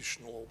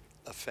constitutional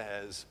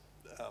affairs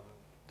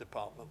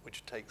department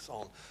which takes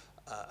on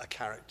a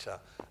character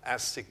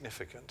as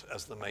significant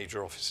as the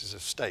major offices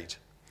of state.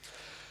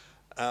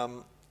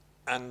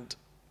 And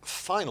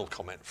final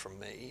comment from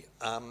me,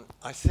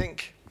 I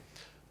think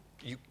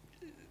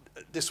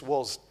this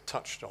was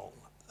touched on.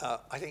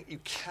 I think you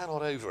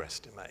cannot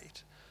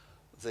overestimate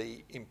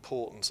the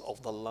importance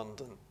of the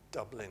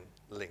London-Dublin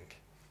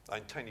link.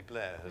 And Tony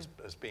Blair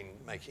has been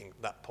making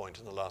that point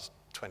in the last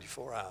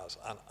 24 hours,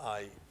 and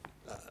I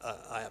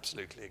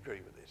absolutely agree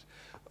with it.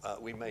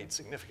 We made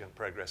significant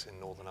progress in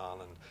Northern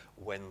Ireland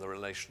when the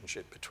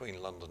relationship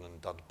between London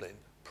and Dublin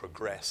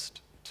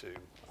progressed to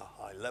a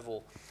high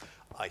level.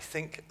 I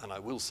think, and I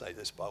will say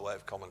this by way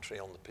of commentary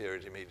on the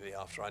period immediately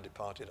after I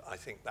departed, I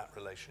think that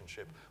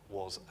relationship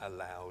was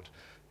allowed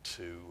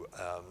to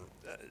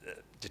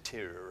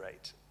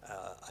deteriorate,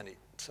 and it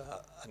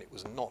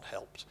was not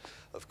helped,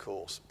 of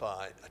course,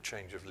 by a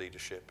change of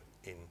leadership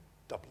in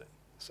Dublin.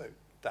 So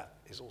that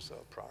is also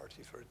a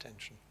priority for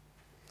attention.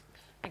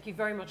 Thank you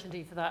very much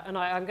indeed for that. And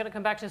I'm going to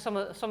come back to some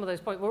of those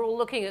points. We're all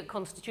looking at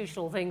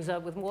constitutional things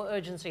with more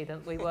urgency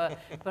than we were,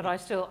 but I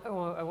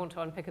want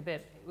to unpick a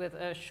bit with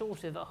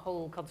short of a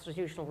whole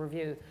constitutional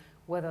review,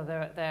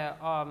 whether there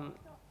are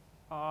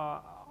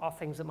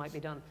things that might be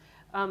done.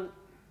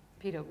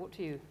 Peter, what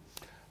do you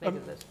make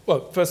of this?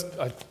 Well, first,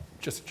 I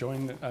just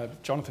join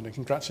Jonathan in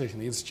congratulating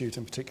the Institute,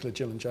 in particular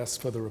Gill and Jess,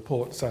 for the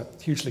report. It's a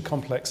hugely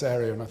complex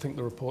area, and I think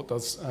the report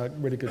does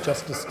really good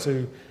justice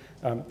to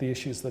the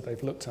issues that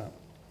they've looked at.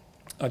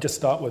 I'll just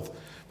start with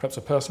perhaps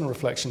a personal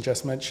reflection.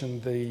 Jess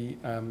mentioned the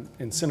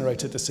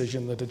incinerator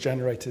decision that had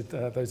generated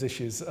those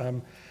issues.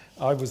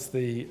 I was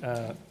the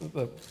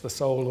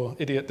soul or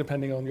idiot,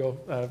 depending on your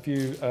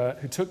view,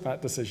 who took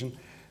that decision.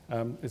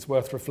 It's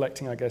worth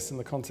reflecting, I guess, in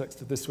the context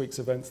of this week's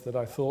events, that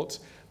I thought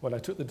when I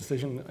took the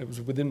decision, it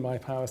was within my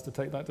powers to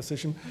take that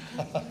decision.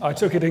 I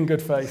took it in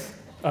good faith,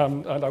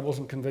 and I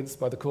wasn't convinced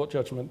by the court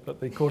judgment,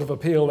 but the Court of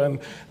Appeal then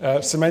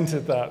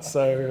cemented that.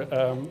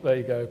 So there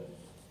you go.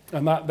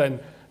 And that then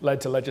led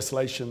to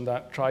legislation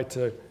that tried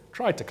to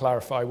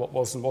clarify what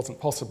was and wasn't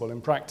possible. In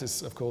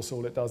practice, of course,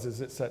 all it does is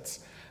it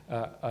sets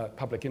a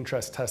public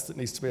interest test that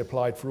needs to be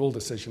applied for all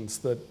decisions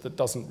that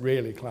doesn't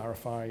really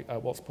clarify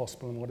what's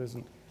possible and what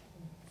isn't.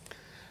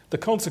 The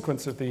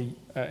consequence of the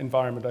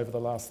environment over the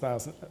last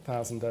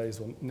 1,000 days,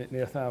 or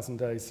near 1,000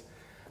 days,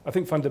 I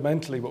think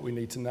fundamentally what we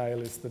need to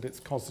nail is that it's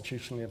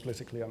constitutionally and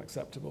politically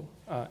unacceptable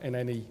in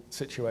any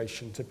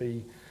situation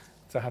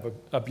to have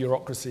a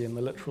bureaucracy in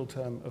the literal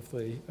term of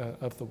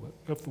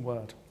the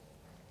word.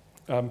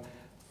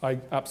 I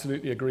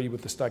absolutely agree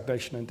with the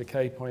stagnation and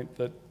decay point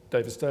that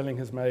David Stirling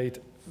has made.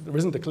 There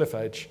isn't a cliff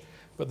edge,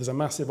 but there's a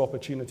massive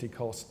opportunity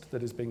cost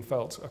that is being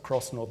felt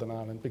across Northern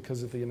Ireland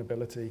because of the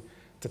inability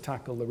to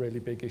tackle the really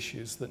big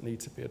issues that need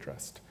to be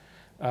addressed.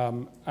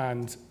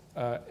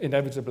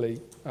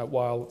 Inevitably,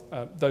 while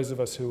those of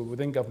us who are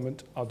within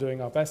government are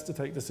doing our best to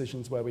take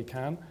decisions where we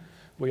can,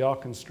 we are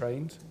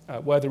constrained.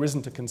 Where there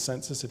isn't a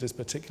consensus, it is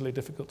particularly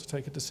difficult to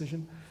take a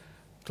decision.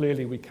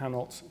 Clearly, we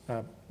cannot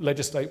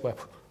legislate where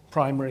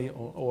primary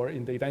or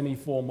indeed any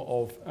form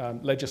of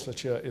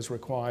legislature is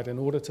required in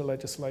order to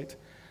legislate.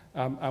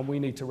 And we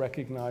need to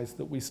recognise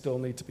that we still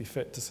need to be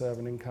fit to serve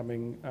an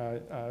incoming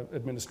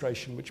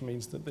administration, which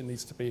means that there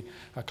needs to be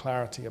a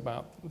clarity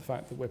about the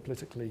fact that we're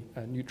politically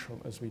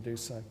neutral as we do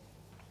so.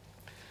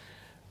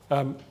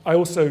 I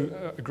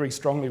also agree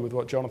strongly with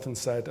what Jonathan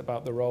said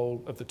about the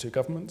role of the two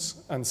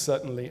governments, and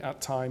certainly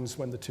at times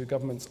when the two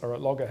governments are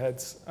at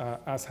loggerheads,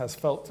 as has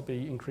felt to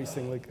be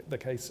increasingly the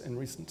case in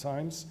recent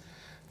times,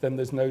 then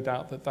there's no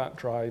doubt that that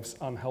drives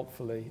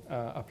unhelpfully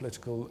a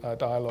political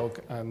dialogue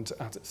and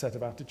a set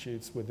of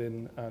attitudes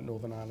within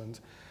Northern Ireland.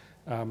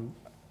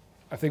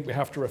 I think we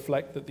have to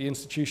reflect that the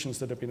institutions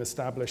that have been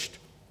established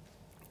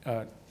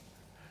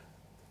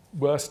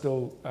were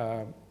still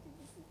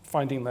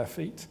finding their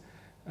feet.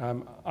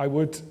 I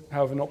would,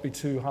 however, not be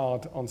too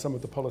hard on some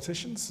of the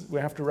politicians. We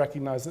have to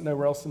recognise that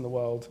nowhere else in the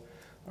world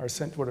are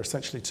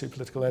essentially two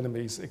political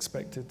enemies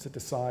expected to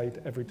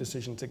decide every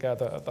decision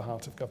together at the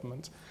heart of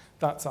government.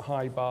 That's a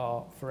high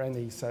bar for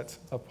any set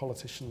of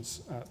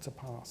politicians to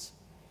pass.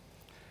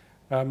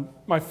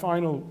 My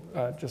final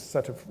just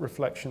set of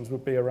reflections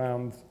would be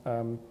around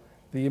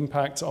the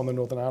impact on the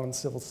Northern Ireland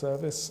civil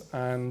service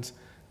and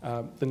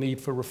the need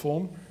for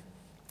reform.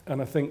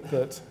 And I think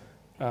that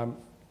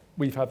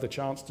we've had the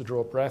chance to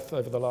draw breath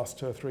over the last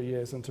 2 or 3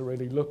 years and to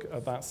really look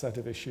at that set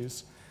of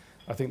issues.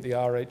 I think the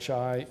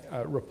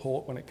RHI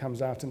report, when it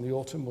comes out in the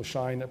autumn, will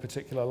shine a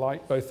particular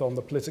light both on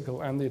the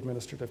political and the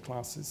administrative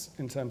classes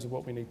in terms of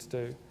what we need to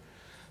do.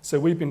 So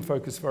we've been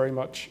focused very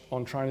much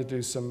on trying to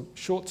do some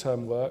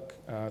short-term work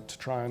to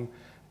try and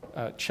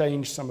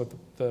change some of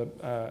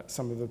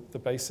the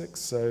basics.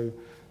 So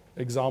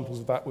examples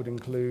of that would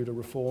include a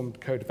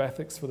reformed code of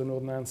ethics for the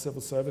Northern Ireland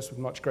Civil Service with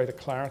much greater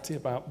clarity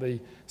about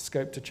the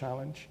scope to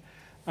challenge.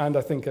 And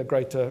I think a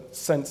greater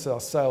sense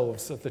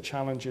ourselves of the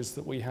challenges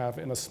that we have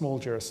in a small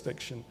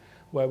jurisdiction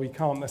where we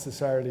can't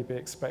necessarily be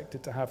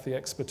expected to have the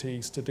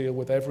expertise to deal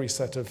with every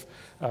set of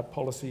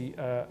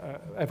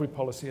every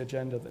policy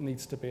agenda that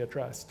needs to be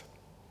addressed.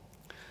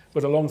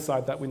 But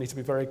alongside that, we need to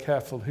be very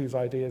careful whose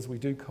ideas we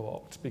do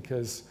co-opt,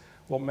 because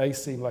what may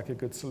seem like a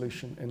good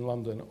solution in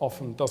London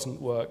often doesn't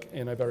work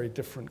in a very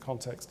different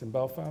context in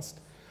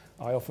Belfast.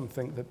 I often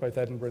think that both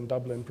Edinburgh and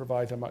Dublin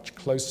provide a much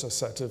closer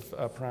set of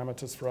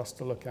parameters for us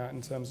to look at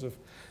in terms of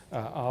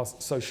our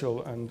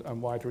social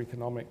and wider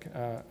economic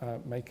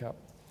makeup.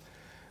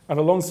 And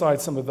alongside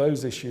some of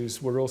those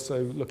issues, we're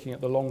also looking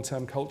at the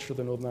long-term culture of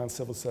the Northern Ireland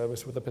Civil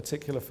Service with a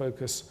particular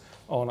focus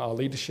on our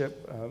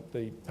leadership.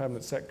 The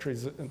permanent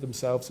secretaries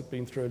themselves have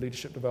been through a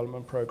leadership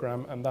development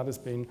programme, and that has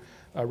been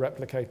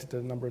replicated at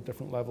a number of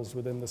different levels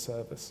within the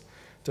service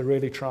to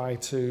really try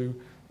to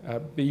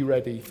be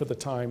ready for the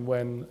time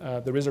when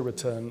there is a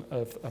return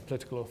of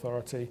political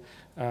authority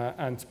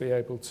and to be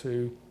able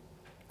to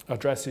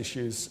address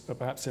issues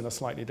perhaps in a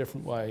slightly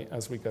different way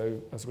as we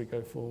go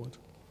forward.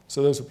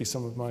 So those would be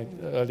some of my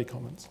early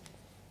comments.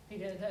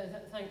 Peter,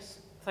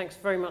 thanks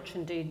very much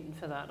indeed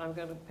for that. I'm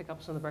going to pick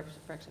up some of the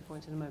Brexit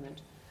points in a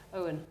moment.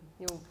 Owen,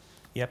 you're...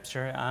 Yep,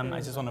 sure. I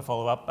just want to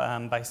follow up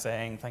by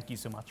saying thank you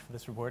so much for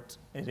this report.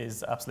 It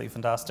is absolutely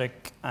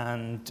fantastic,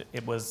 and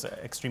it was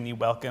extremely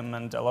welcome,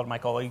 and a lot of my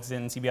colleagues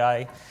in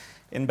CBI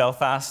in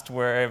Belfast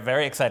were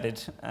very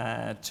excited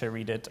to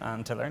read it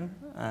and to learn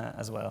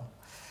as well.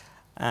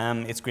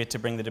 It's great to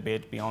bring the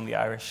debate beyond the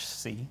Irish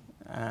Sea.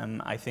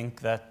 I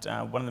think that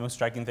one of the most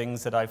striking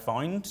things that I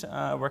found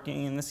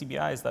working in the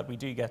CBI is that we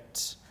do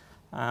get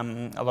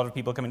a lot of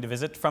people coming to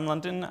visit from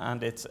London,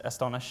 and it's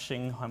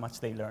astonishing how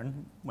much they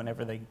learn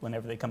whenever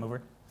they come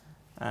over.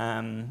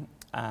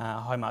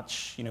 How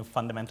much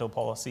fundamental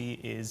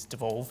policy is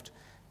devolved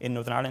in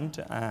Northern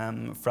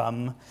Ireland,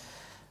 from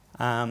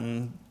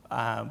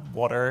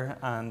water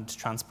and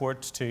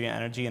transport to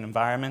energy and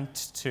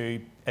environment to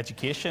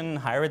education,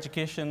 higher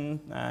education,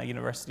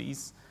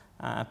 universities,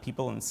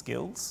 people and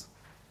skills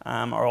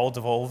are all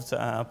devolved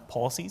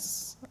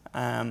policies,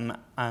 and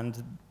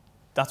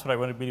that's what I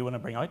really want to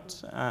bring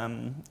out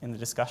in the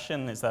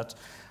discussion, is that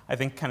I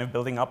think kind of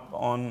building up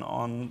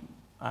on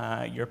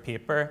your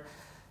paper,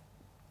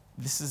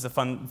 this is a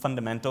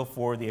fundamental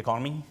for the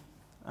economy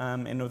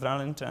in Northern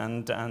Ireland,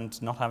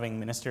 and not having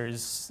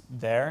ministers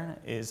there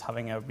is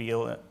having a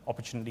real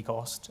opportunity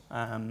cost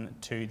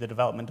to the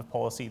development of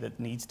policy that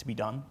needs to be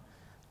done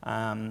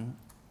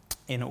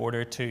in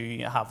order to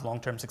have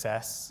long-term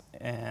success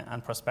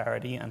and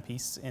prosperity and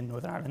peace in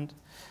Northern Ireland.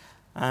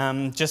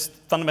 Just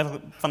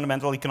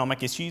fundamental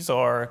economic issues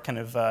are kind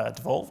of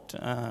devolved,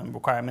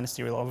 require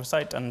ministerial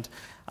oversight, and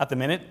at the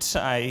minute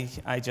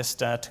I just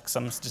took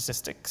some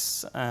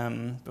statistics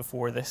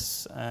before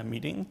this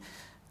meeting.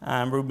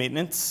 Road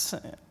maintenance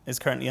is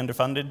currently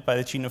underfunded by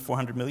the tune of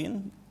 400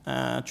 million.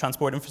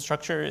 Transport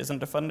infrastructure is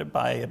underfunded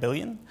by $1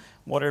 billion.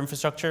 Water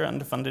infrastructure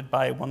underfunded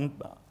by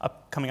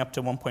coming up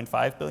to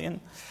 1.5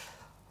 billion.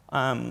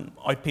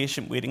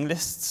 Outpatient waiting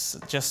lists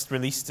just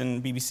released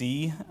in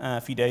BBC a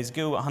few days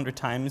ago, 100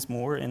 times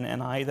more in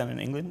NI than in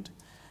England.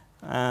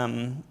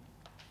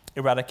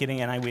 Eradicating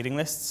NI waiting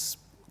lists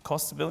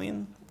costs $1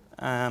 billion.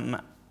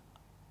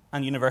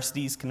 And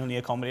universities can only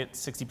accommodate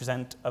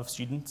 60% of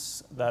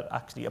students that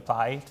actually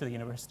apply to the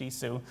university.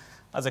 So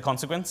as a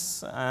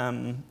consequence,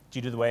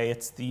 due to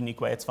the unique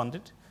way it's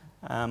funded,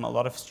 a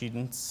lot of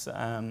students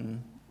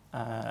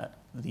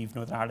leave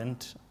Northern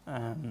Ireland,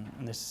 and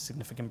there's a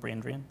significant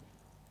brain drain.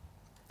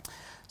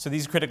 So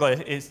these are critical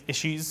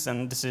issues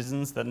and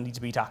decisions that need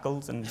to be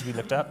tackled and need to be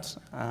looked at,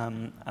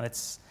 and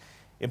it's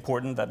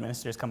important that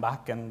ministers come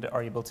back and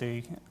are able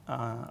to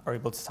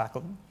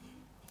tackle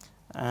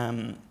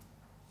them.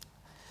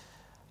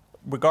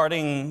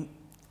 Regarding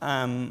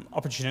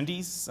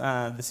opportunities,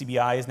 the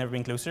CBI has never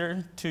been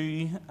closer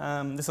to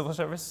the civil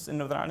service in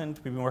Northern Ireland.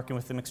 We've been working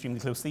with them extremely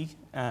closely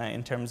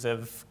in terms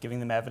of giving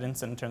them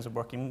evidence and in terms of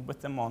working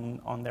with them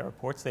on their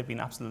reports. They've been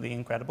absolutely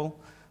incredible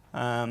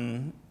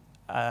in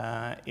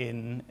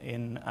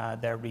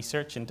their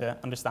research into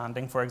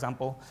understanding, for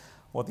example,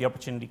 what the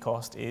opportunity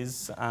cost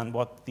is and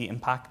what the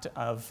impact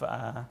of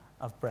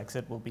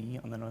Brexit will be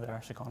on the Northern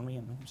Irish economy.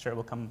 And I'm sure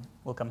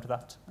we'll come to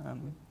that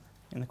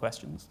in the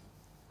questions.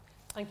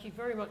 Thank you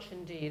very much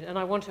indeed. And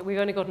we've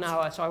only got an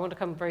hour, so I want to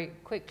come very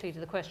quickly to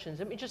the questions.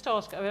 Let me just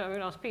ask, I'm going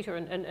to ask Peter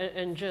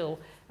and Jill.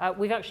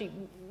 We've actually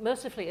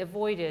mercifully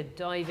avoided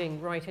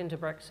diving right into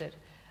Brexit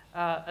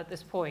at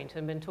this point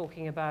and been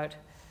talking about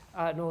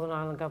Northern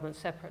Ireland government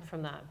separate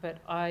from that. But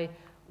I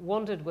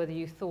wondered whether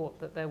you thought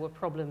that there were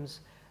problems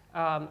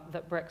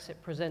that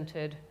Brexit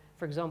presented,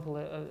 for example,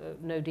 a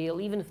no deal,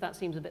 even if that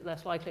seems a bit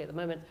less likely at the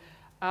moment,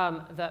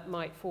 that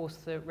might force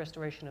the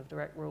restoration of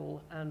direct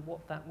rule, and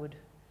what that would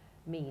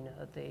mean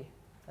at the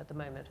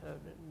moment.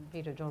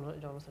 Peter,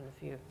 Jonathan,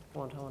 if you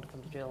want, I want to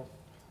come to Jill.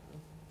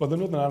 Well, the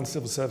Northern Ireland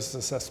Civil Service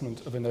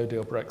assessment of a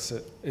no-deal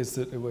Brexit is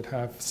that it would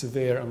have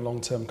severe and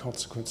long-term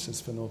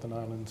consequences for Northern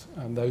Ireland,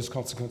 and those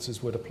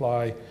consequences would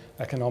apply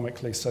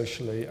economically,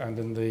 socially, and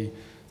in the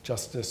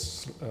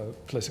justice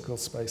political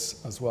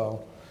space as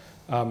well.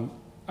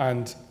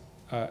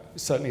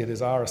 Certainly it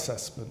is our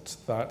assessment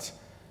that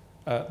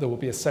there will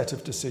be a set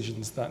of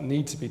decisions that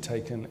need to be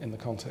taken in the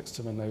context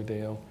of a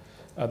no-deal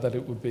that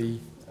it would be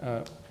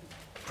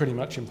pretty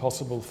much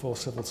impossible for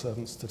civil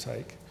servants to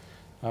take.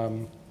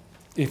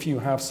 If you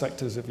have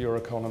sectors of your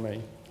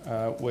economy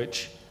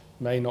which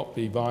may not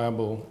be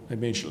viable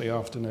immediately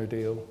after no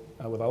deal,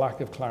 with a lack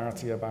of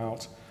clarity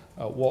about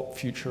what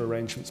future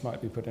arrangements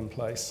might be put in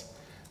place,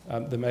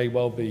 there may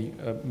well be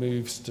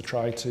moves to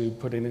try to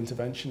put in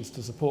interventions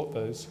to support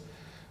those.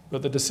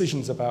 But the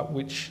decisions about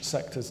which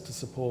sectors to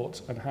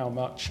support and how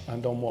much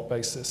and on what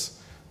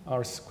basis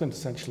are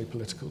quintessentially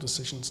political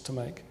decisions to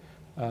make.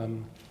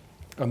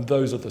 And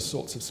those are the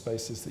sorts of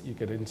spaces that you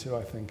get into,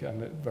 I think,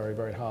 and it's very,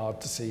 very hard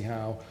to see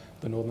how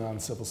the Northern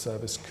Ireland Civil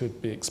Service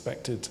could be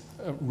expected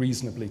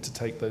reasonably to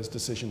take those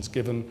decisions,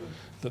 given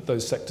that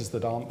those sectors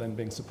that aren't then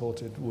being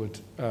supported would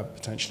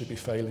potentially be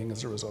failing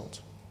as a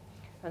result.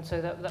 And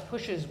so that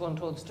pushes one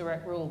towards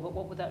direct rule, but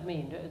what would that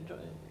mean?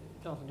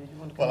 Jonathan, did you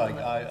want to come on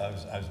that?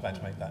 I was about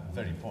to make that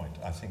very point.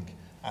 I think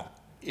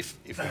if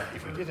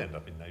we did end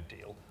up in no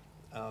deal,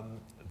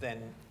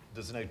 then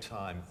there's no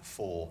time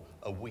for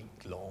a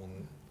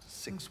week-long,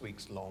 6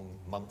 weeks long,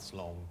 months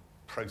long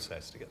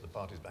process to get the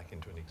parties back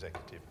into an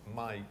executive.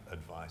 My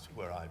advice,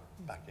 were I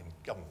back in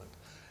government,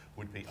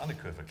 would be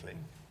unequivocally,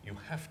 you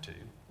have to,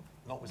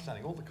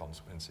 notwithstanding all the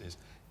consequences,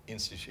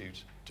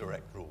 institute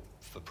direct rule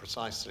for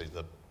precisely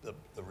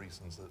the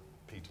reasons that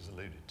Peter's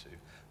alluded to.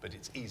 But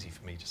it's easy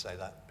for me to say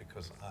that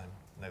because I'm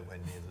nowhere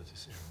near the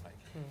decision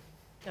making.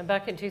 And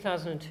back in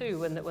 2002,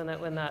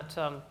 when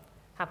that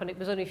happened, it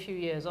was only a few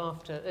years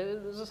after. There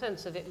was a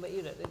sense of it, but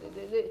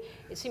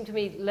it seemed to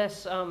me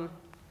less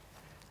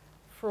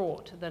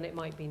fraught than it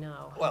might be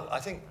now. Well, I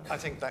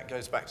think that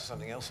goes back to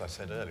something else I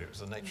said earlier. It was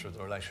the nature of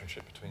the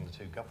relationship between the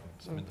two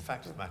governments. I mean, the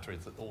fact of the matter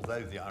is that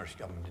although the Irish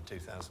government in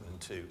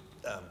 2002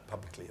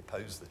 publicly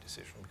opposed the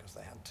decision because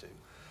they had to,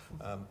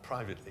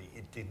 privately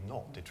it did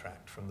not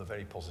detract from the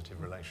very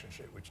positive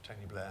relationship which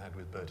Tony Blair had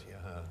with Bertie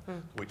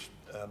Ahern, which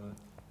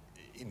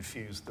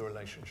infused the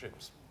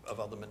relationships of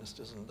other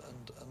ministers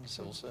and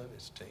civil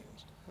service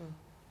teams.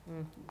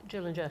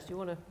 Jill and Jess, do you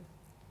want to?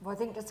 Well, I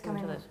think just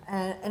coming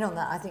in on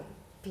that, I think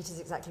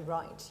Peter's exactly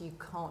right. You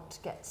can't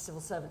get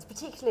civil servants,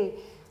 particularly,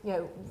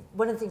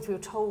 one of the things we were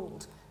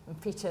told, and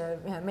Peter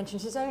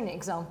mentioned his own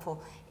example,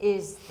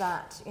 is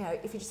that,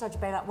 if you decide to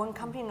bail out one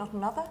company, not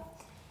another,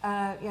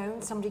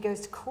 Somebody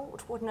goes to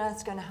court, what on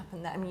earth's going to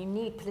happen there? I mean, you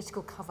need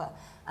political cover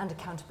and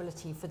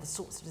accountability for the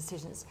sorts of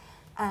decisions.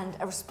 And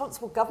a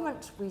responsible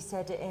government, we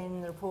said it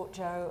in the report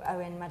Joe,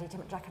 Owen, Maddie,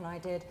 Tim, Jack and I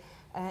did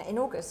in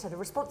August, said a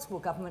responsible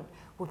government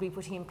would be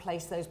putting in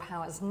place those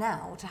powers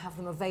now to have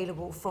them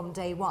available from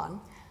day one.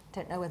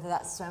 Don't know whether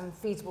that's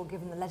feasible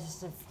given the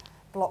legislative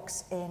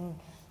blocks in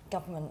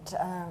government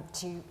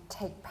to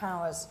take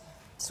powers,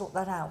 sort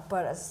that out.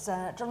 But as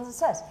Jonathan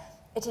says,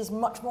 it is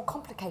much more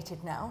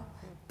complicated now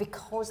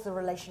because the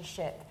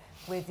relationship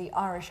with the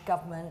Irish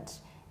government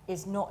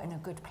is not in a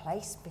good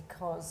place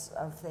because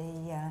of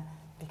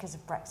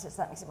Brexit, so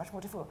that makes it much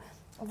more difficult.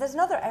 There's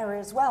another area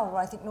as well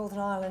where I think Northern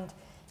Ireland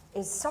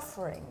is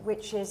suffering,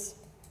 which is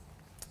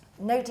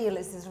no deal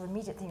is the sort of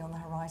immediate thing on the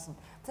horizon.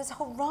 But there's a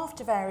whole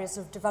raft of areas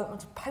of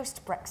development of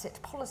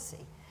post-Brexit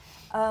policy.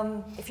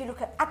 If you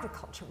look at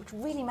agriculture, which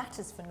really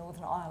matters for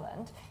Northern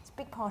Ireland, it's a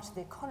big part of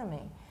the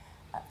economy.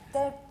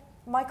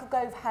 Michael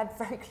Gove had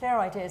very clear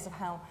ideas of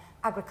how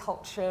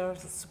agriculture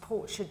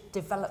support should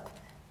develop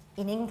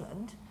in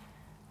England.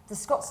 The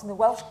Scots and the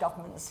Welsh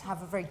governments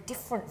have a very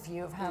different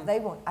view of how they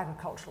want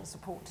agricultural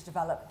support to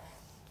develop.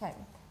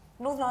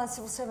 Northern Ireland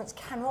civil servants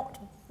cannot,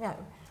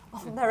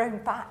 on their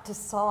own bat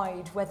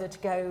decide whether to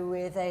go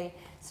with a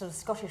sort of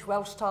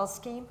Scottish-Welsh style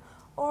scheme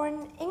or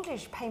an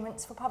English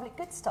payments for public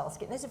goods style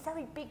scheme. Those are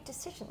very big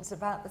decisions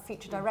about the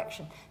future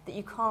direction that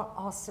you can't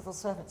ask civil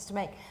servants to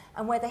make,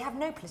 and where they have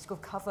no political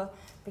cover,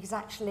 because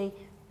actually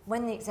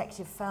when the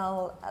executive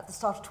fell at the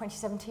start of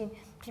 2017,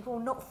 people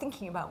were not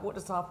thinking about what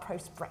does our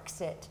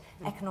post-Brexit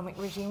economic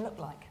regime look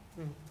like.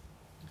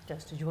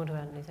 Jess, did you want to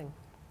add anything?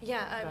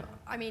 Yeah,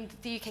 I mean,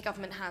 the UK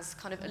government has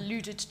kind of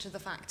alluded to the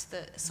fact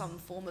that some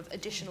form of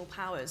additional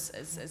powers,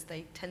 as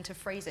they tend to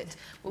phrase it,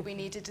 will be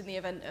needed in the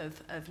event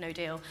of no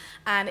deal.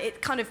 And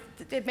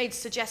they've made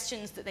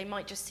suggestions that they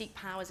might just seek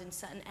powers in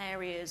certain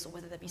areas, or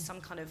whether there be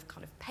some kind of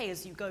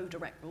pay-as-you-go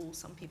direct rule.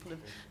 Some people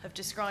have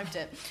described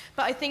it.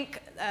 But I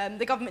think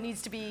the government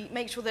needs to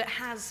make sure that it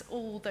has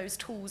all those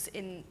tools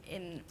in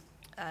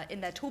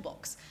their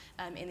toolbox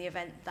in the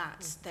event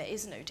that there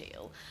is no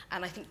deal.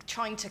 And I think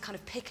trying to kind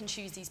of pick and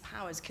choose these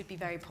powers could be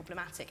very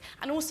problematic,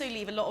 and also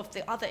leave a lot of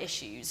the other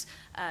issues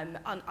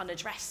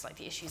unaddressed, like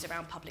the issues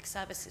around public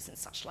services and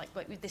such like.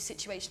 But this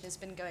situation has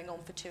been going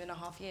on for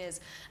 2.5 years,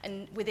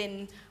 and with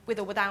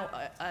or without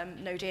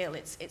no deal,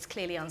 it's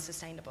clearly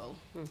unsustainable.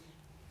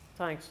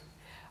 Thanks.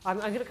 I'm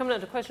going to come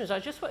down to questions. I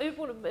just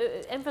want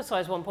to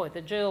emphasise one point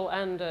that Jill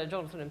and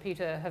Jonathan and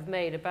Peter have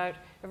made about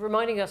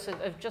reminding us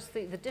of just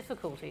the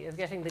difficulty of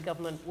getting the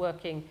government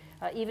working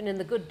even in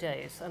the good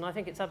days. And I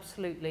think it's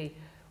absolutely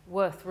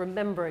worth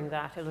remembering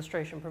that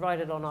illustration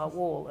provided on our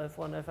wall of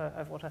what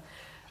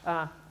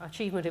an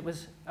achievement it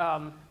was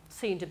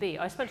seen to be.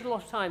 I spent a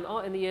lot of time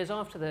in the years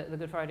after the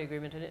Good Friday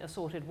Agreement in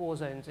assorted war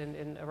zones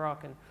in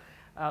Iraq and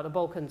the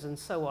Balkans and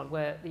so on,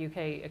 where the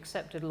UK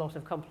accepted a lot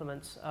of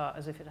compliments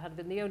as if it had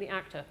been the only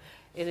actor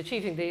in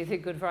achieving the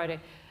Good Friday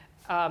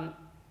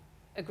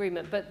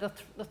Agreement. But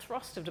the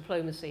thrust of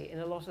diplomacy in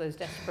a lot of those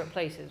desperate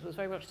places was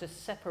very much to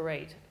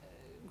separate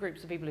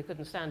groups of people who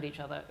couldn't stand each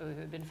other, who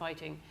had been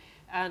fighting,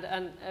 and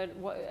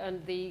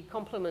the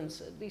compliments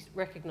at least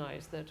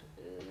recognised that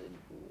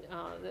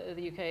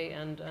the UK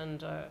and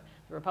the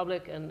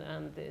Republic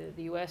and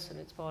the US and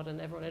its part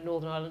and everyone in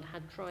Northern Ireland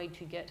had tried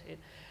to get it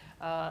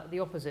the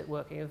opposite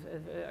working, of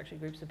actually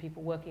groups of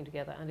people working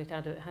together, and it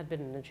had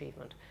been an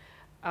achievement.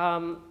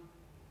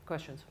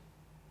 Questions?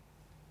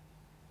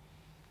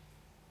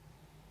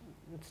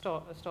 Let's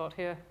start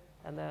here,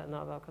 and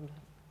now I'll come to...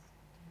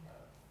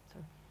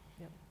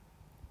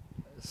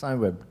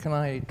 Simon Webb, can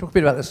I talk a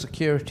bit about the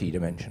security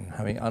dimension?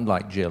 I mean,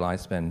 unlike Jill, I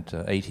spent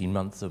 18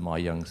 months of my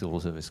young civil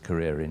service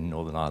career in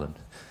Northern Ireland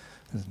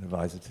as an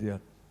advisor to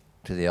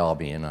the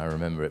Army, and I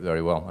remember it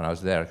very well. And I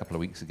was there a couple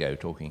of weeks ago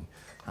talking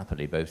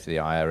happily both to the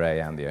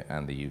IRA and the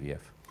UVF.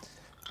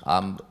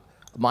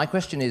 My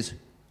question is,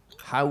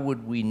 how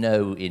would we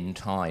know in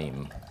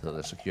time that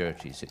the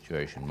security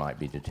situation might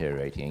be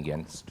deteriorating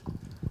against,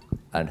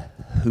 and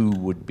who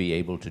would be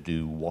able to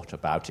do what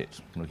about it?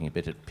 I'm looking a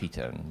bit at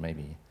Peter, and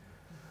maybe...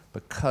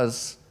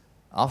 Because,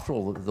 after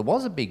all, there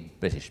was a big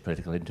British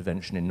political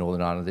intervention in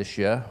Northern Ireland this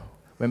year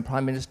when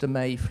Prime Minister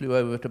May flew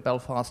over to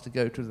Belfast to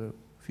go to the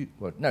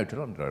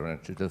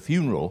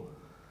funeral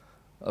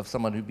of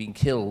someone who'd been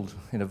killed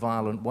in a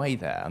violent way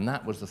there. And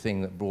that was the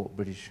thing that brought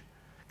British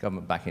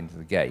government back into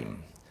the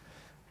game.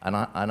 And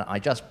I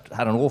just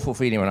had an awful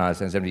feeling when I was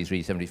in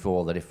 73,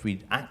 74 that if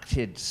we'd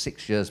acted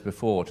 6 years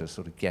before to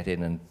sort of get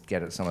in and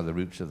get at some of the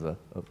roots of the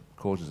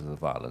causes of the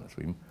violence,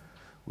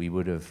 we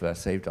would have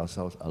saved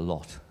ourselves a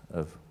lot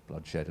of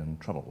bloodshed and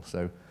trouble.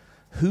 So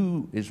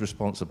who is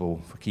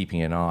responsible for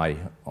keeping an eye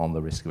on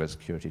the risk of a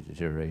security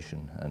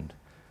deterioration? And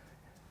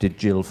did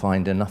Jill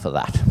find enough of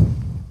that?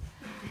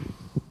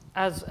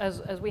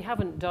 As we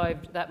haven't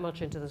dived that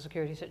much into the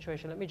security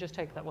situation, let me just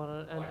take that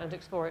one and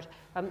explore it.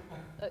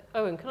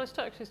 Owen, can I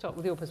start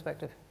with your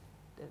perspective?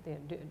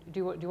 Do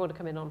you want to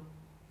come in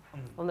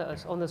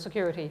on the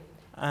security,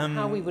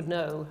 how we would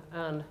know?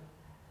 And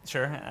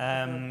sure.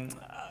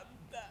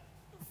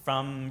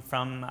 From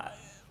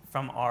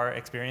our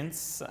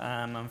experience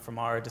and from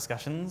our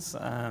discussions,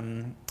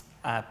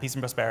 peace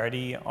and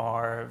prosperity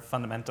are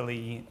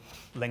fundamentally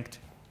linked.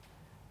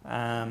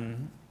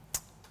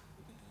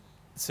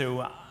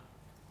 So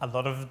a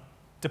lot of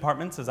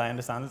departments, as I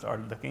understand it, are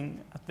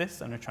looking at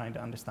this and are trying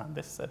to understand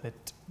this a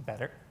bit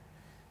better.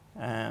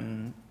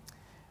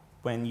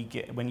 When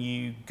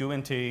you go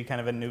into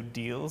kind of a no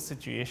deal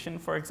situation,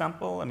 for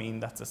example, I mean,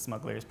 that's a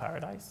smuggler's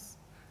paradise.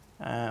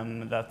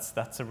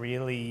 That's a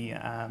really,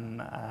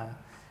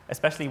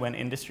 especially when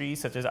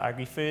industries such as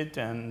agri-food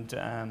and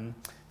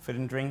food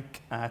and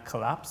drink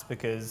collapse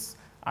because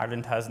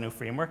Ireland has no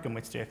framework in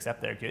which to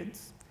accept their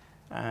goods.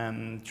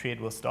 Trade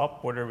will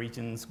stop, border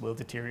regions will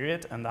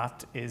deteriorate, and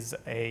that is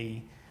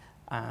a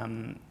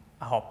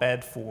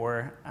hotbed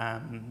for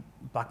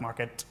black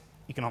market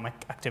economic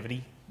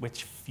activity,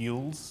 which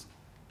fuels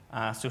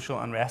social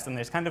unrest. And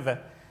there's kind of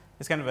a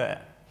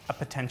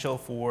potential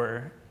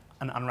for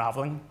an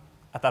unraveling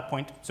at that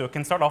point. So it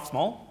can start off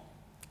small,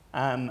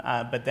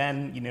 but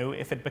then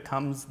if it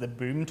becomes the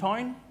boom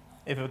town,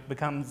 if it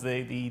becomes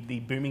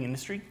the booming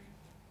industry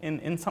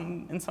in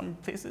some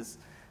places,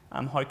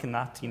 how can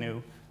that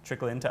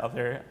trickle into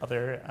other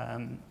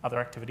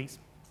activities?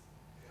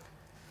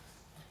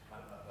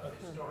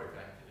 Historic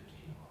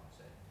activity,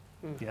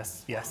 I would say.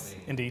 Yes,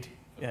 indeed.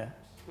 Yeah,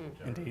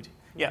 indeed.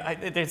 Yeah,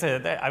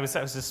 I was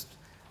just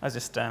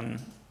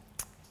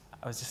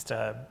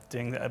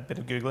doing a bit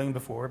of Googling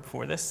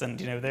before this, and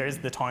there is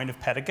the town of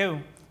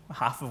Pedigo,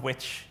 half of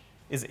which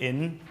is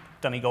in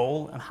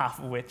Donegal and half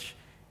of which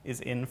is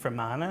in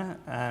Fermanagh,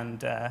 and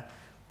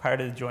prior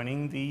to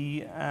joining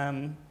the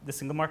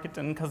single market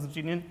and customs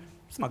union,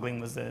 smuggling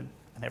was an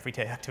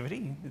everyday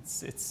activity.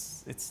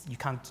 It's you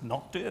can't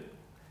not do it,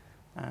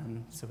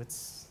 so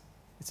it's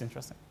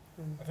interesting.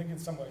 I think in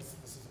some ways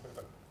this is a bit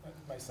of it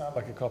may sound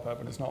like a cop-out,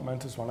 but it's not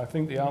meant as one. I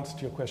think the answer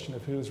to your question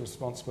of who is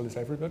responsible is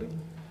everybody,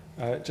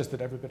 just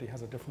that everybody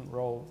has a different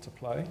role to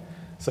play.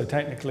 So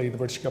technically the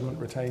British government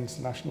retains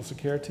national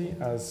security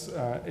as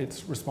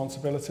its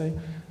responsibility.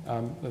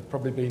 There's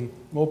probably been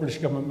more British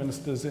government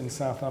ministers in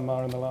South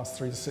Armagh in the last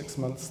 3 to 6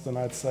 months than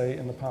I'd say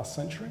in the past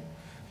century.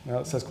 Now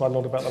it says quite a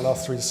lot about the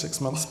last 3 to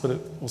 6 months, but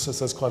it also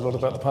says quite a lot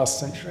about the past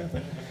century, I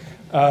think.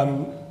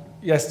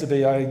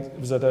 Yesterday I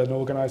was at an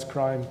organised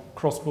crime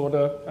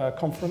cross-border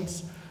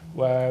conference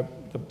where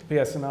the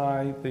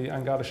PSNI, the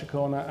An Garda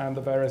Síochána and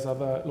the various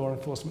other law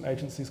enforcement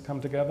agencies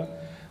come together.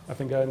 I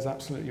think Owen's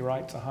absolutely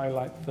right to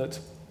highlight that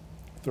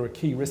there are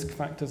key risk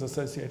factors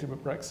associated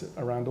with Brexit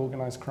around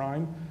organised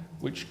crime,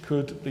 which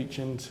could leach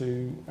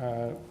into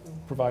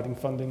providing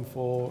funding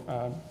for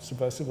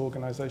subversive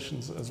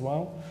organisations as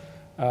well.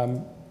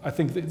 I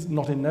think that it's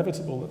not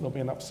inevitable that there'll be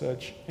an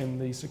upsurge in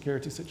the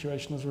security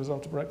situation as a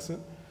result of Brexit.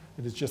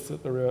 It is just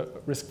that the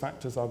risk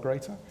factors are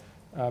greater,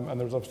 and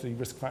there's obviously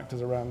risk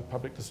factors around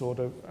public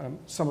disorder,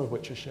 some of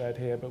which are shared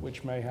here, but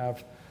which may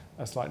have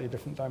a slightly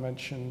different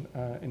dimension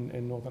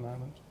in Northern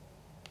Ireland.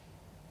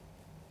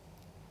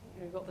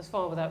 You got this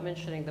far without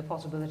mentioning the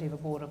possibility of a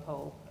border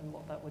poll and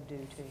what that would do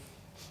to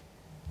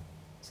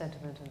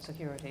sentiment and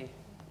security.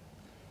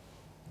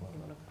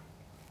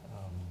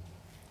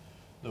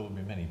 There will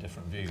be many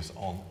different views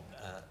on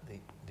the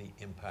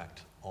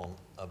impact on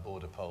a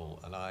border poll,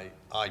 and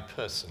I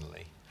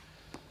personally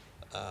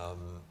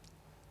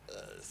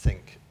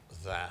think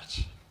that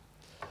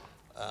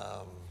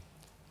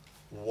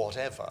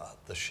whatever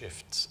the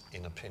shifts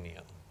in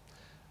opinion,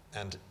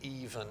 and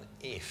even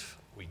if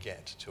we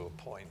get to a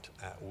point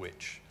at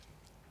which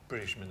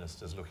British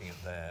ministers looking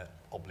at their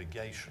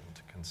obligation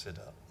to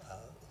consider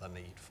the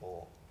need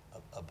for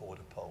a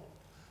border poll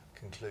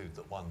conclude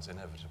that one's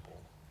inevitable,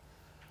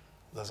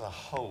 there's a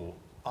whole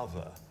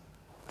other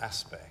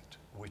aspect,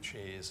 which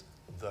is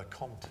the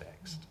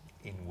context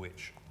in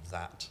which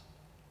that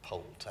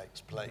poll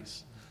takes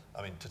place.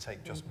 I mean, to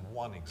take just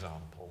one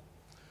example,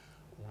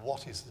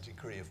 what is the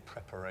degree of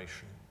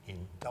preparation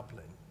in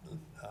Dublin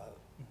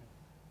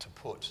to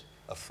put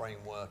a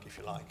framework, if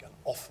you like, an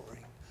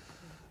offering,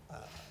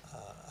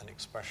 an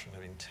expression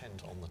of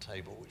intent on the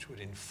table which would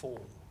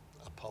inform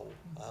a poll?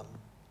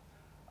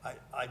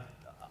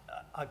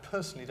 I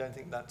personally don't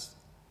think that's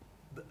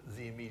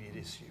the immediate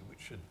issue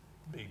which should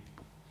be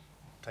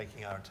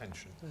taking our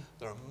attention.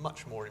 There are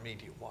much more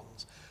immediate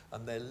ones,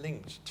 and they're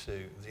linked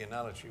to the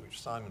analogy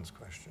which Simon's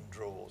question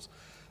draws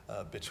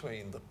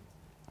between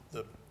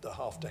the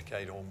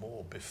half-decade or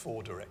more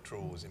before direct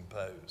rule was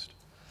imposed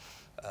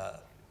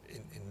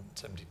in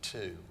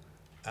 72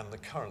 and the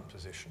current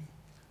position.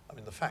 I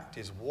mean, the fact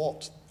is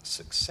what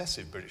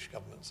successive British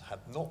governments had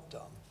not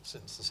done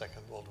since the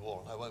Second World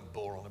War, and I won't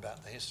bore on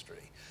about the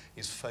history,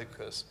 is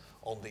focus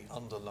on the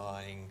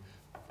underlying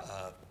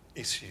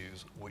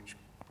issues which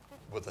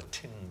were the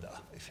tinder,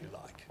 if you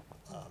like.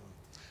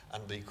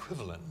 And the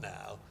equivalent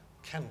now,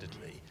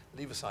 candidly,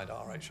 leave aside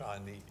RHI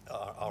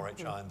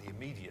and the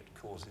immediate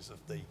causes of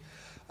the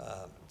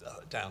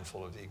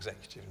downfall of the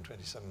executive in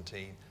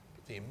 2017,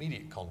 but the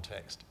immediate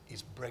context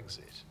is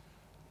Brexit.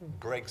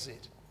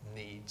 Brexit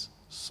needs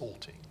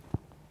sorting.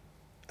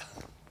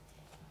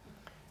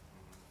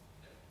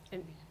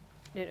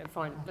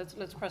 Fine.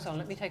 Let's press on.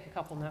 Let me take a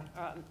couple now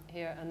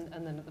here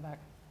and then at the back.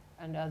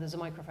 And there's a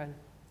microphone.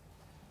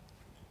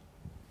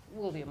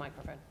 Will be a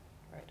microphone.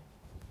 Great.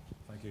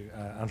 Thank you.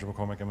 Andrew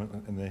McCormick, I'm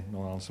in the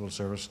Northern Ireland Civil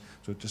Service.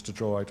 So just to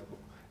draw out,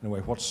 in a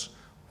way, what's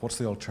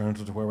the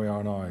alternative to where we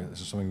are now?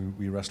 This is something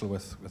we wrestle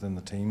with within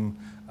the team,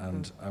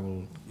 and I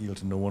will yield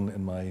to no one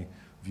in my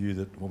view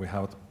that what we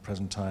have at the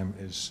present time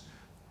is,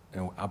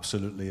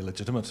 absolutely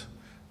illegitimate.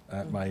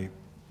 My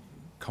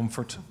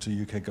comfort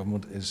to UK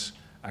government is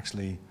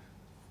actually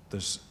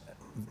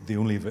the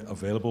only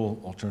available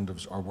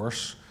alternatives are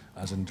worse,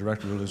 as in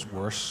direct rule is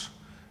worse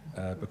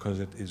because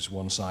it is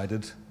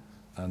one-sided,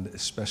 and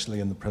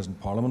especially in the present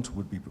Parliament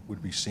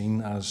would be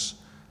seen as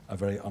a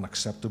very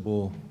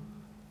unacceptable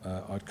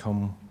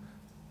outcome.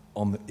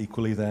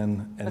 Equally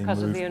then any because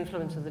move, of the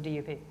influence of the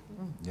DUP.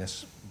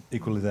 Yes,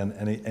 equally then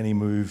any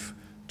move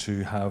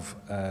to have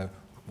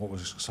what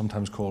was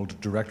sometimes called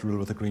direct rule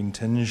with a green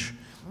tinge.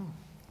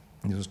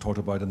 It was talked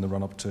about in the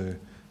run-up to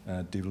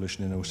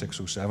devolution in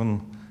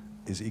 06-07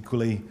 is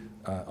equally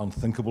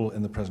unthinkable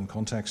in the present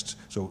context.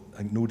 So I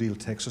think no deal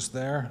takes us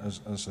there, as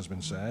has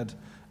been said,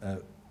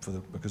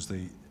 because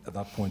at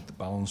that point the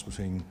balance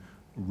between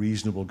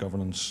reasonable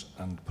governance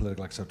and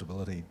political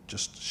acceptability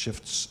just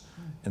shifts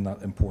in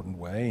that important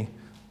way.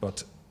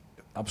 But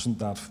absent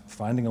that,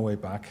 finding a way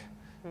back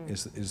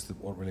is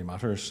what really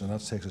matters, and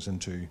that takes us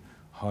into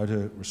how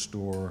to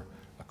restore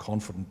a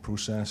confident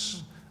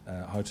process,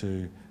 how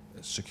to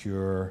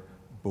secure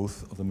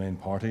both of the main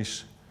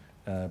parties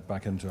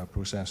back into a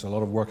process. A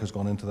lot of work has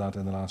gone into that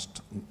in the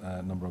last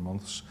number of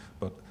months,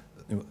 but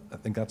I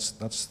think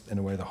that's in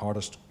a way the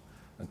hardest.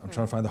 I'm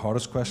trying to find the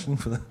hardest question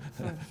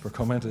for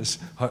comment is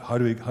how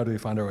do we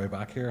find our way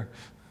back here?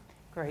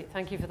 Great,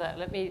 thank you for that.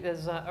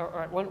 There's all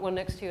right, one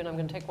next to you, and I'm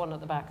going to take one at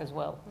the back as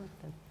well.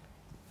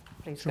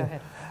 Please Sure. go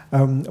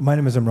ahead. My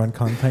name is Imran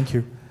Khan. Thank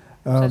you.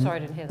 So sorry I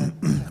didn't hear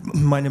that.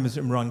 My name is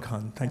Imran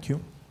Khan. Thank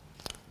you.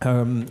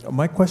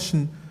 My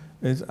question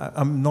is,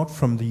 I'm not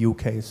from the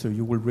UK, so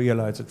you will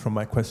realize it from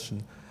my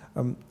question.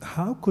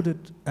 How could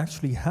it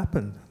actually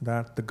happen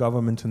that the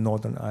government in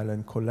Northern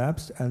Ireland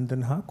collapsed, and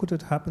then how could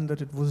it happen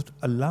that it was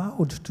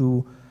allowed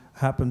to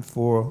happen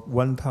for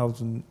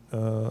 1,000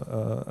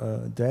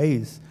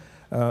 days?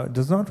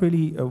 Does not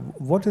really.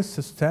 What is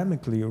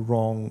systemically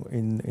wrong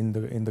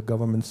in the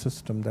government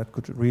system that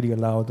could really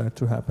allow that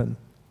to happen?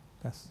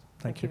 Yes.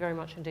 Thank you very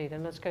much indeed.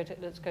 And let's go to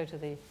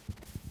the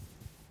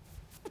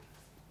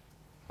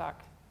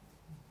back.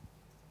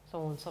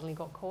 Someone suddenly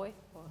got coy.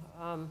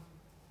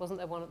 Wasn't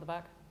there one at the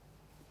back?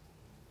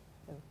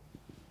 No.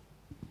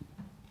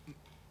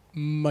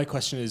 My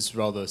question is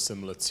rather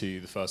similar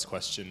to the first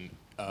question,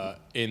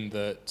 in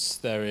that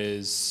there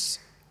is.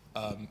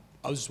 I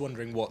was just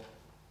wondering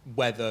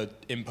whether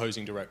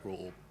imposing direct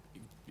rule,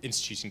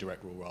 instituting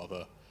direct rule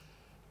rather,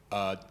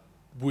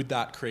 would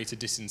that create a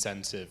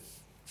disincentive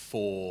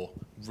for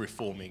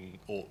reforming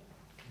or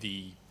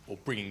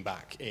bringing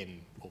back in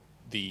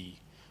the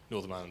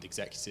Northern Ireland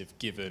executive,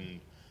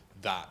 given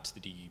that the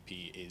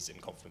DUP is in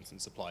confidence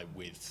and supply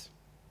with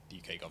the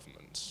UK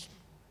government?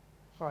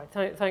 All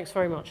right, thanks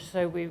very much.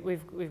 So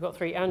we've got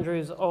three.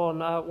 Andrew's on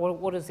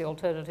what is the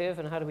alternative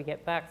and how do we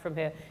get back from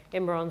here?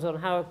 Imran's on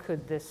how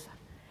could this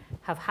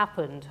have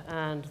happened,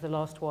 and the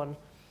last one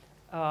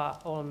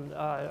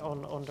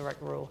on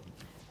direct rule.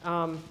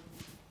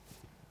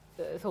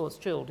 Thoughts,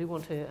 Jill? Do you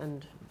want to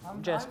and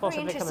Jess I'm very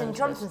possibly interested come in in?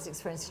 Jonathan's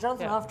experience.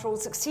 Jonathan, Yeah. after all,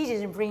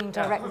 succeeded in bringing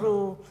direct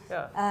rule,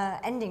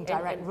 ending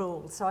direct In-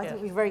 rule. So I think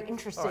it would be very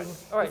interesting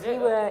All right.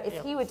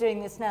 if he were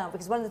doing this now,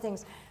 because one of the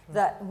things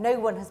that no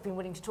one has been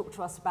willing to talk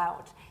to us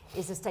about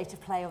is the state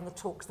of play on the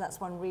talks. And that's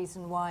one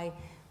reason why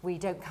we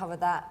don't cover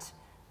that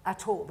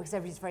at all, because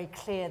everybody's very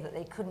clear that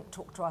they couldn't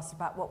talk to us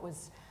about what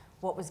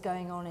was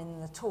going on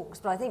in the talks.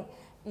 But I think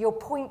your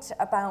point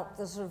about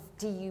the sort of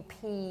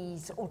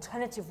DUP's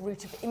alternative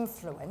route of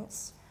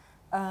influence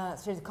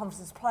through the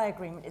Confidence Supply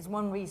Agreement is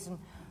one reason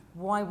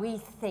why we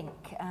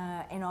think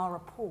in our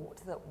report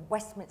that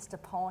Westminster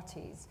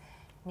parties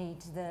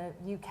the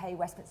UK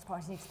Westminster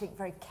parties need to think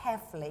very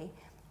carefully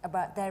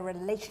about their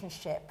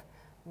relationship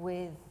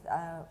with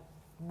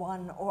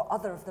one or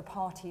other of the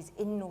parties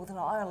in Northern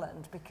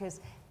Ireland,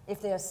 because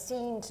if they are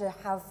seen to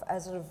have a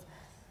sort of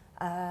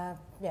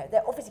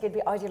they're obviously going to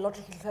be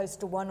ideologically close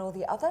to one or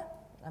the other.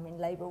 I mean,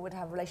 Labour would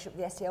have a relationship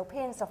with the SDLP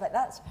and stuff like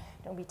that, so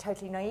don't be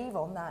totally naive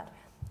on that.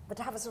 But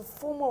to have a sort of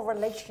formal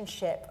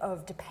relationship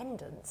of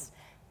dependence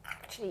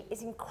actually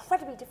is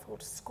incredibly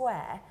difficult to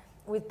square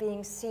with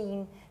being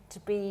seen to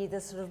be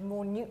the sort of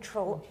more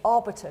neutral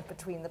arbiter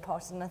between the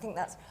parties. And I think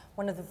that's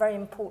one of the very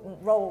important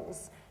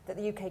roles that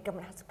the UK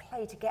government has to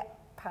play to get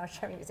power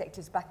sharing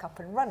executives back up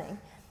and running,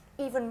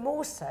 even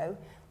more so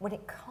when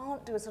it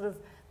can't do a sort of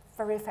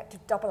very effective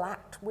double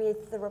act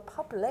with the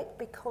Republic,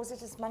 because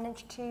it has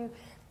managed to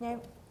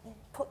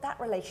put that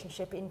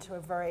relationship into a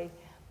very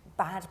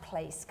bad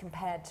place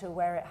compared to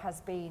where it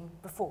has been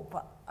before.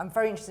 But I'm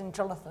very interested in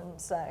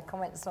Jonathan's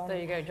comments on There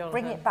you go, Jonathan.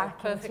 bringing it back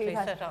Perfectly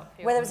into set up.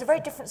 where there was a very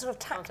different sort of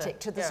tactic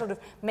to the Yeah. sort of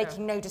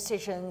making no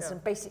decisions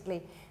and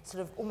basically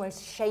sort of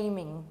almost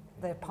shaming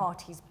the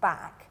parties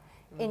back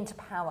into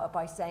power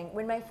by saying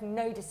we're making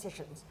no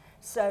decisions.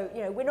 So,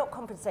 we're not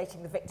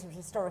compensating the victims of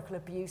historical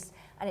abuse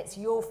and it's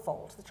your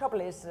fault. The trouble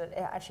is that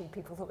actually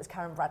people thought it was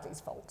Karen Bradley's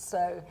fault.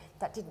 So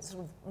that didn't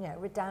sort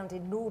of, redound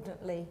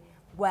inordinately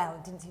well.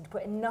 It didn't seem to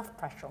put enough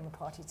pressure on the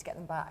party to get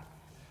them back.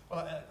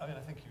 Well, I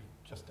think you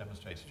just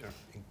demonstrated you're an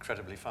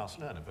incredibly fast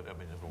learner, but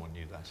everyone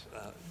knew that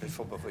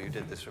before you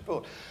did this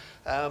report.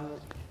 I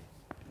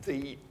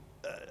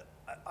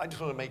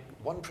just want to make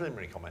one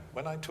preliminary comment.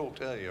 When I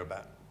talked earlier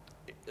about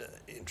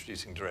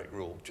introducing direct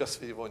rule, just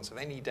for the avoidance of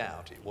any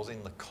doubt, it was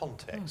in the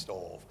context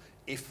of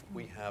if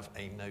we have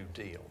a no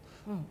deal.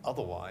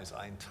 Otherwise,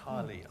 I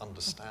entirely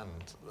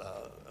understand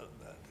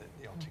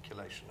the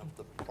articulation of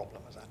the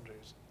problem as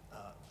Andrew's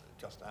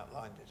just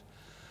outlined it.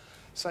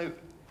 So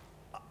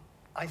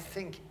I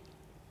think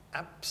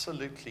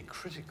absolutely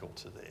critical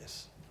to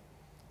this,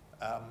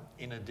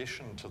 in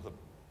addition to the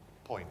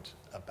point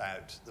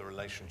about the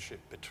relationship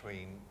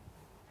between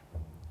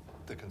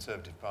the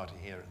Conservative Party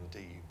here and the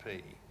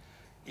DUP,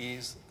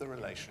 is the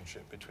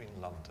relationship between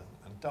London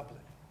and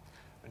Dublin.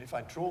 And if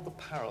I draw the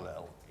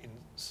parallel in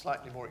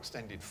slightly more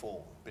extended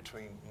form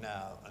between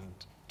now and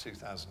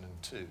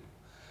 2002,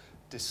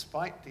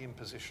 despite the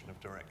imposition of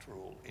direct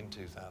rule in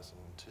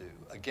 2002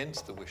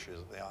 against the wishes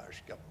of the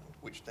Irish government,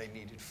 which they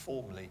needed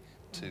formally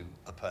to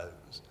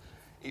oppose,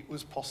 it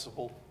was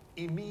possible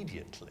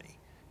immediately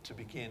to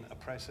begin a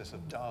process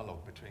of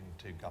dialogue between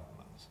the two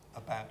governments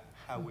about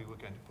how we were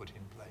going to put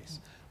in place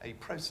a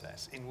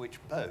process in which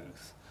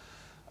both,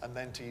 and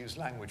then to use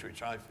language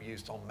which I've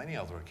used on many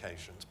other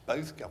occasions,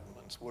 both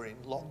governments were in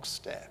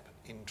lockstep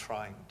in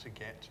trying to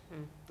get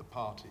the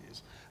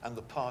parties, and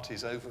the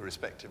parties over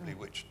respectively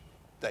which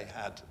they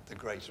had the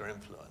greater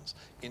influence,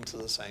 into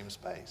the same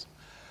space.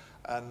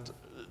 And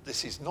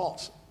this is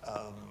not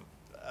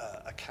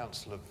a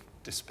counsel of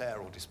despair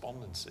or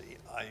despondency,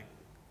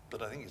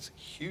 but I think it's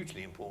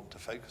hugely important to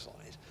focus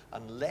on it.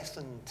 Unless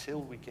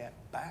until we get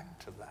back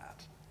to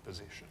that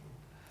position,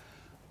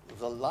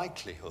 the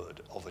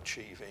likelihood of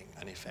achieving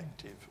an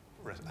effective,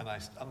 and I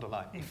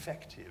underline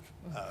effective,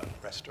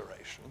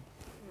 restoration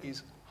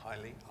is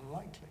highly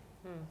unlikely.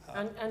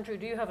 And Andrew,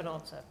 do you have an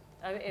answer?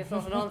 If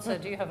not an answer,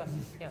 do you have a...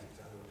 Yeah.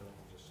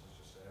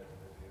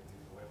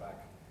 The way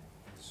back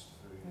is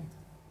through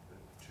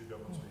the two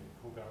governments being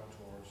co-guarantors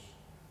of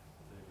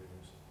the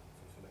agreements,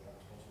 fulfilling that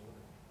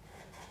responsibility.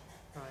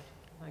 Right,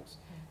 thanks.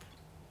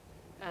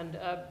 And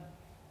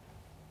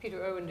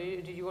Peter, Owen,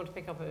 did you want to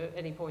pick up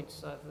any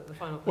points, the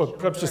final question? Well,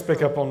 perhaps just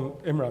pick up on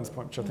Imran's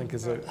point, which I think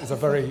is a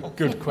very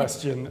good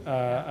question,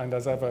 and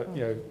as ever,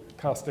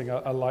 casting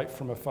a light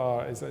from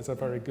afar is a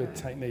very good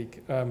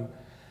technique.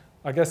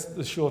 I guess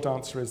the short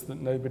answer is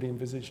that nobody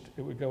envisaged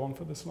it would go on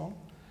for this long.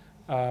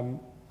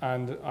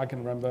 And I can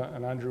remember,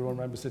 and Andrew will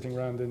remember, sitting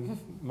around in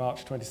March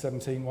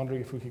 2017 wondering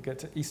if we could get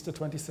to Easter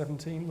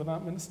 2017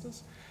 without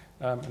ministers.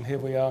 And here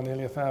we are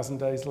nearly 1,000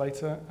 days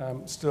later,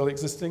 still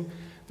existing.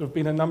 There have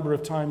been a number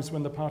of times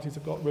when the parties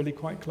have got really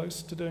quite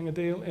close to doing a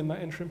deal in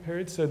that interim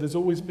period. So there's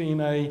always been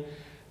a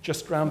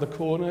just round the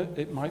corner,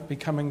 it might be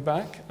coming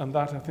back. And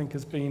that, I think,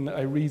 has been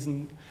a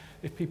reason.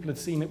 If people had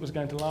seen it was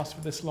going to last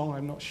for this long,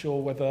 I'm not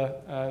sure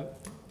whether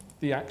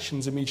the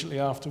actions immediately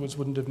afterwards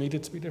wouldn't have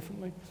needed to be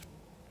differently.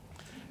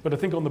 But I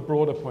think on the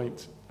broader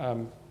point,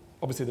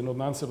 obviously the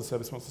Northern Ireland Civil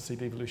Service wants to see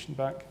devolution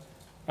back.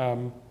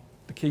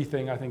 The key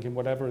thing, I think, in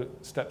whatever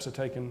steps are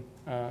taken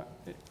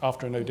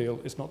after a no deal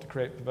is not to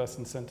create perverse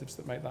incentives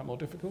that make that more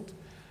difficult.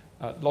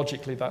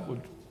 Logically, that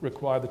would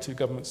require the two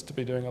governments to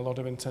be doing a lot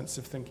of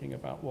intensive thinking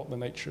about what the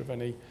nature of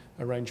any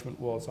arrangement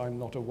was. I'm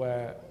not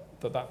aware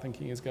that that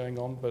thinking is going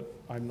on, but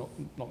I'm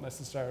not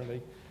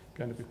necessarily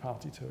going to be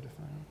party to it if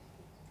I am.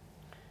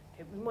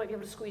 Okay, we might be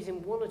able to squeeze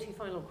in one or two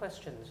final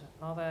questions.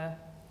 Are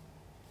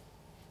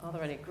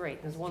there any?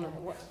 Great. There's one.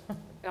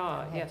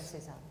 Yes.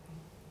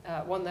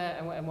 One there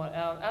and one.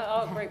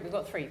 Great. We've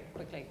got three.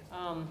 Quickly.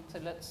 So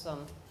let's.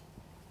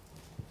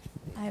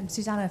 I'm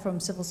Susanna from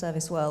Civil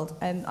Service World.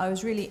 I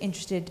was really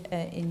interested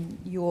in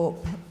your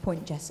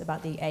point, Jess,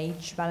 about the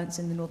age balance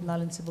in the Northern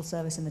Ireland Civil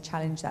Service and the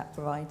challenge that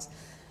provides.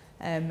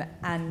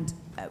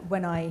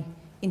 When I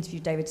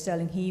interviewed David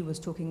Sterling, he was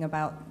talking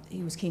about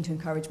he was keen to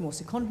encourage more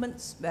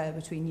secondments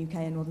between UK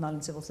and Northern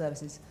Ireland Civil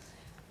Services.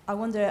 I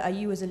wonder, are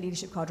you as a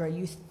leadership cadre, are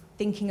you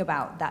thinking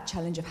about that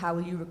challenge of how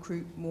will you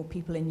recruit more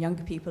people in,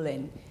 younger people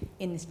in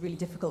this really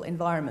difficult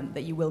environment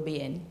that you will be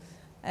in?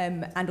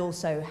 And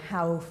also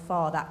how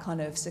far that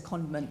kind of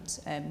secondment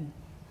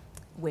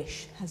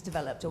wish has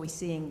developed. Are we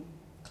seeing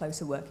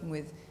closer working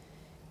with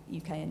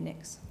UK and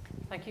NICs?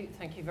 Thank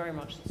you very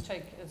much.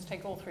 Let's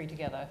take all three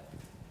together.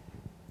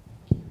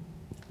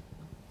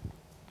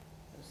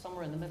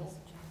 Somewhere in the middle.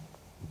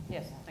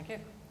 Yes, thank you.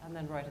 And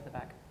then right at the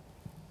back.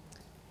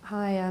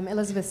 Hi, I'm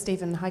Elizabeth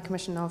Stephen, High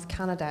Commissioner of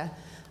Canada.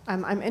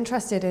 I'm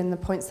interested in the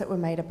points that were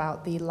made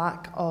about the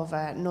lack of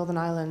Northern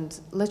Ireland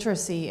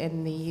literacy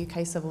in the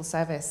UK civil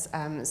service.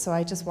 So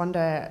I just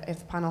wonder if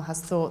the panel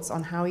has thoughts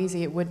on how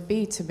easy it would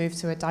be to move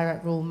to a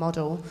direct rule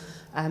model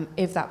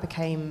if that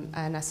became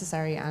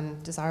necessary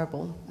and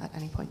desirable at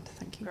any point.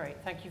 Thank you.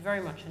 Great, thank you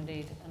very much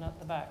indeed. And at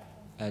the back.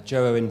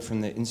 Joe Owen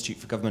from the Institute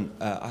for Government.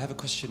 I have a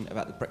question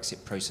about the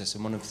Brexit process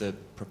and one of the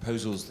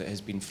proposals that has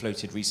been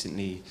floated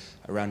recently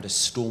around a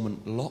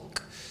Stormont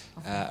lock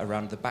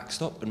around the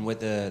backstop, and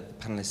whether the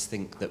panellists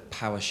think that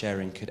power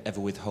sharing could ever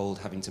withhold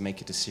having to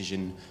make a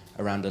decision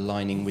around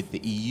aligning with the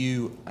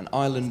EU and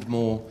Ireland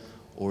more,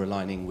 or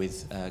aligning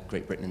with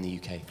Great Britain and the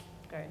UK.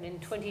 Great. And in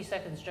 20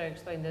 seconds, Joe,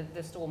 explain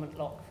the Stormont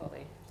lock for the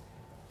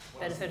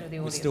benefit of the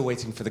We're audience. still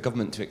waiting for the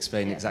government to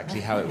explain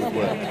exactly how it would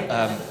work.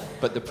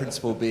 But the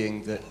principle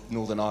being that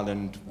Northern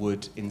Ireland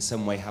would in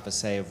some way have a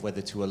say of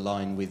whether to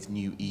align with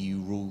new EU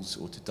rules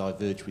or to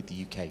diverge with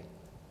the UK.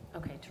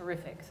 Okay,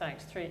 terrific.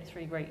 Thanks.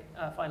 Three great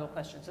final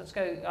questions. Let's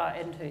go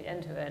end to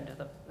end of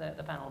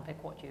the panel and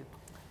pick what you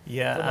would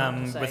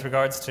like to say. With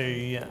regards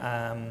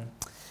to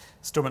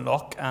Stormont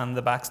Lock and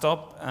the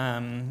backstop,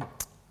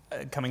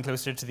 coming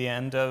closer to the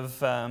end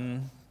of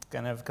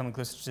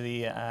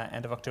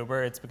end of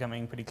October, it's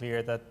becoming pretty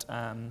clear that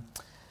a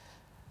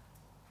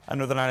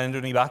Northern Ireland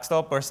only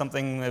backstop or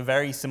something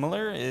very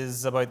similar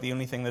is about the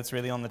only thing that's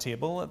really on the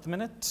table at the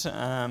minute.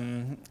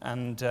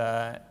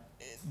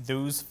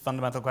 Those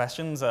fundamental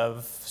questions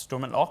of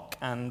Stormont Lock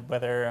and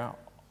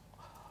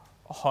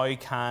how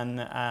can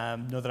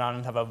Northern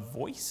Ireland have a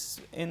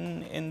voice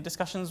in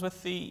discussions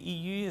with the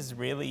EU is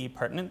really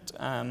pertinent.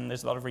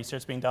 There's a lot of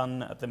research being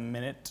done at the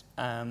minute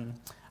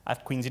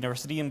at Queen's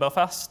University in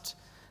Belfast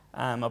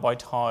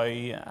about how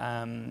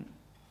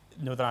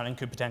Northern Ireland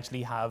could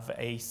potentially have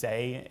a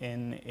say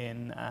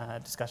in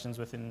discussions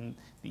within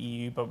the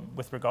EU, but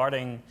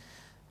regarding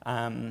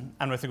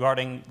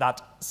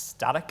that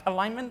static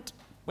alignment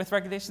with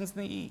regulations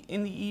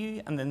in the EU,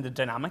 and then the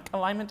dynamic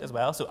alignment as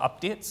well, so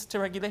updates to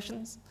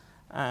regulations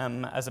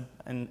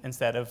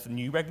instead of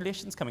new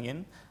regulations coming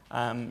in.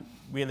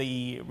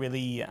 Really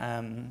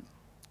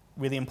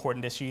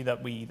important issue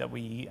that we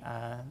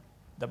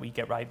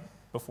get right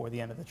before the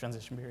end of the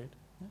transition period.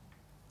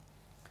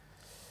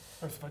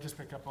 If I just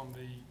pick up on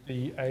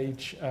the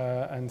age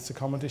and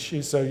secondment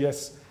issue. So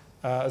yes,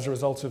 as a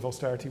result of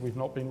austerity, we've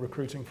not been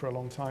recruiting for a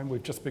long time.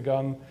 We've just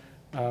begun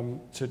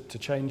to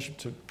change.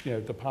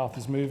 The path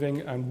is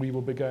moving, and we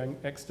will be going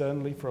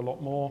externally for a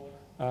lot more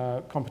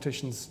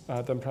competitions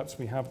than perhaps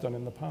we have done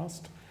in the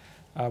past.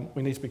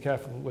 We need to be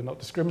careful we're not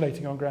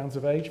discriminating on grounds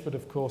of age, but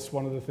of course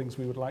one of the things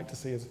we would like to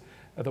see is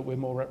that we're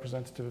more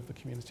representative of the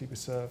community we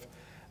serve.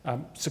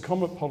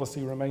 Secondment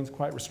policy remains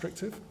quite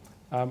restrictive.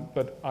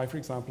 But I, for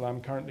example,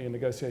 am currently in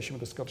negotiation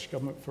with the Scottish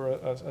Government for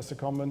a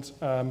secondment,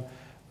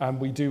 and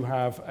we do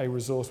have a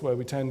resource where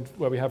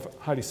we have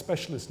highly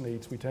specialist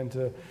needs. We tend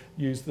to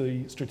use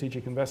the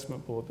Strategic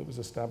Investment Board that was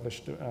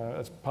established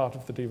as part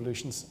of the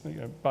devolutions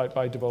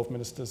by devolved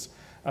ministers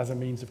as a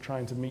means of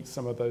trying to meet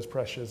some of those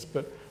pressures.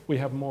 But we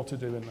have more to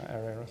do in that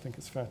area, I think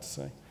it's fair to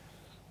say.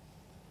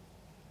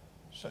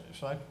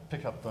 Shall I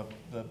pick up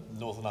the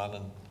Northern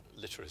Ireland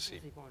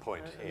literacy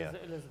point here?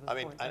 I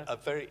mean, a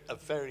very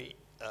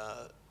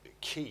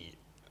key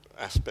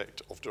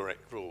aspect of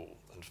direct rule,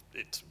 and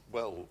it's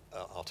well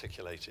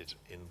articulated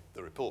in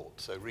the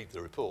report, so read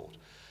the report,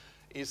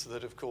 is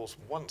that, of course,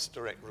 once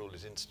direct rule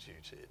is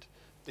instituted,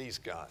 these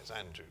guys,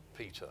 Andrew,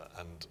 Peter,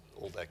 and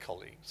all their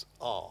colleagues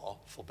are,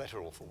 for better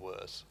or for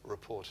worse,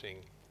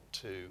 reporting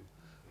to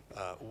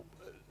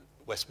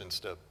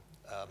Westminster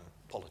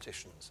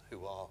politicians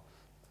who are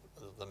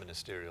the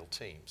ministerial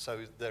team.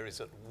 So there is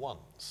at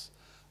once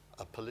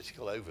a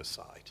political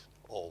oversight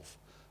of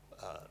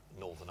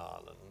Northern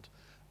Ireland,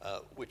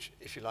 which,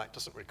 if you like,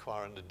 doesn't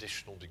require an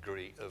additional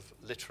degree of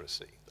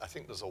literacy. I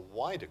think there's a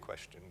wider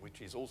question,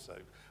 which is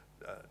also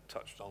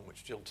touched on,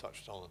 which Jill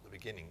touched on at the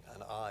beginning,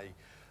 and I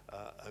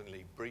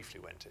only briefly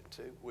went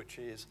into, which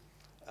is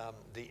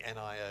the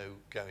NIO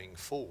going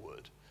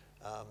forward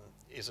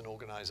is an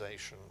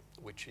organisation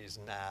which is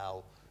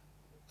now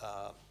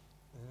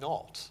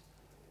not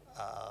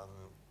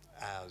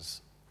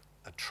as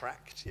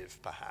attractive,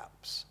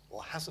 perhaps,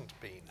 or hasn't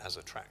been as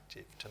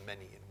attractive to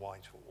many in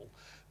Whitehall,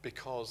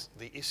 because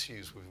the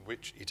issues with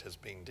which it has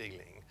been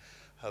dealing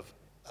have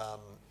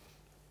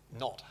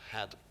not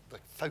had the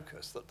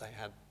focus that they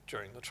had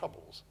during the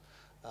Troubles.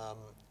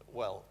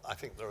 Well, I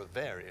think there are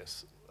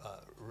various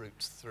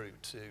routes through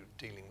to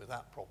dealing with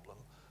that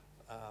problem,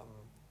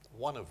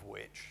 one of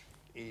which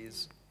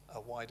is a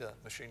wider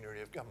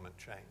machinery of government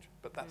change,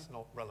 but that's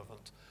not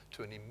relevant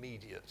to an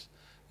immediate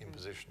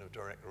imposition of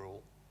direct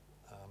rule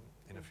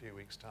in a few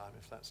weeks' time,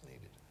 if that's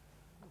needed.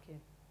 Thank you.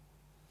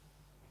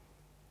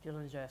 Jill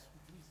and Jess.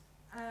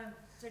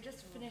 So just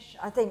to finish,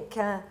 I think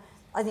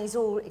it's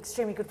all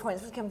extremely good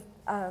points.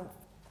 I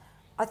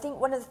think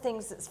one of the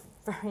things that's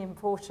very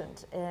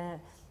important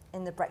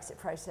in the Brexit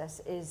process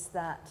is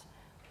that,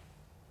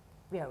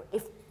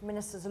 if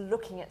ministers are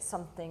looking at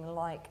something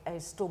like a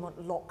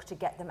Stormont lock to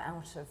get them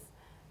out of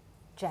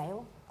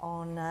jail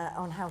on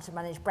how to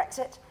manage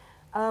Brexit,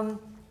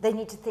 they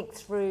need to think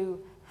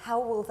through how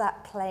will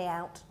that play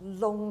out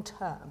long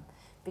term,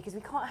 because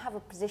we can't have a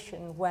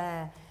position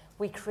where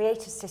we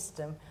create a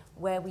system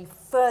where we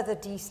further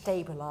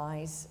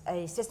destabilise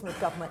a system of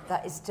government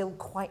that is still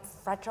quite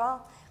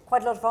fragile.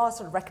 Quite a lot of our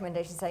sort of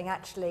recommendations saying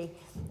actually,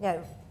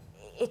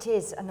 it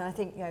is, and I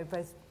think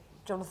both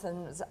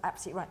Jonathan is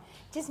absolutely right.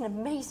 It is an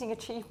amazing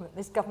achievement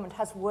this government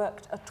has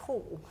worked at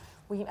all.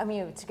 To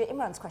get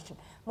Imran's question,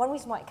 one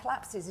reason why it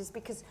collapses is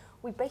because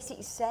we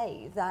basically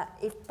say that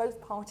if both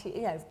parties,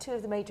 if two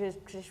of the major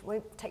traditions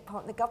won't take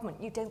part in the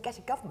government, you don't get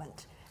a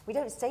government. We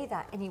don't say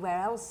that anywhere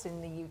else in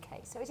the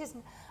UK. So it is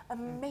an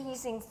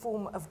amazing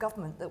form of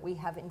government that we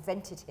have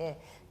invented here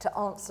to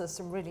answer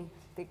some really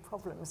big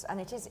problems.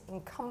 And it is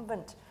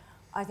incumbent,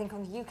 I think,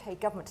 on the UK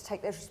government to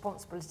take those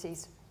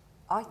responsibilities,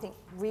 I think,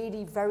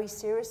 really very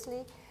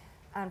seriously,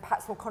 and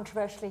perhaps more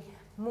controversially,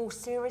 more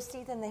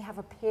seriously than they have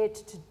appeared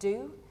to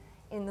do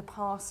in the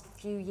past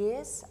few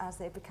years, as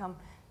they've become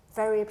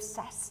very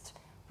obsessed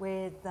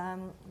with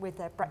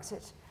their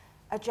Brexit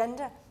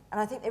agenda. And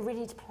I think they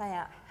really need to play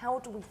out, how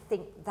do we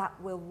think that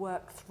will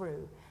work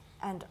through?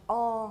 And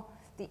are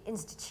the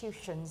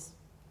institutions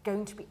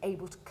going to be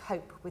able to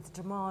cope with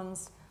the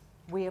demands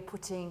we are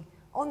putting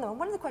on them? And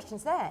one of the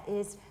questions there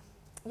is,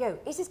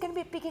 is this going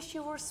to be a big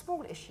issue or a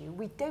small issue?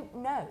 We don't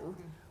know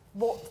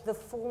what the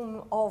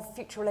form of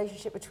future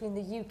relationship between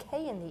the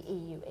UK and the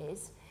EU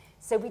is.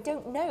 So we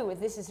don't know if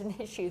this is an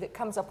issue that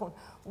comes up on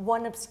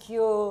one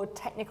obscure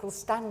technical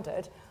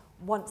standard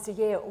once a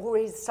year, or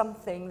is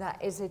something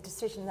that is a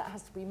decision that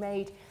has to be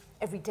made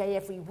every day,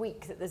 every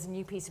week, that there's a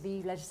new piece of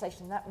EU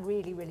legislation. That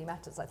really, really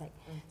matters, I think.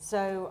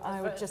 So I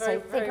would just say,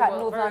 think about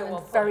Northern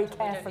Ireland very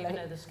carefully. We don't even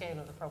know the scale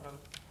of the problem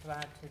to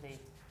add to the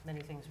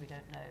many things we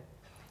don't know.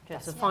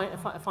 Just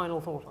a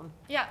final thought on.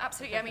 Yeah,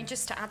 absolutely. I mean,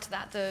 just to add to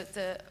that,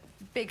 the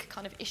big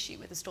kind of issue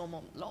with the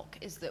Stormont lock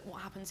is that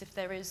what happens if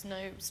there is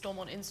no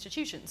Stormont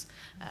institutions?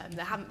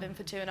 There haven't been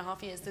for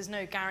 2.5 years. There's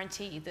no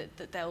guarantee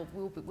that they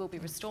will be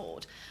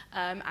restored.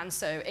 And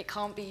so it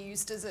can't be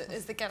used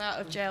as the get out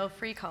of jail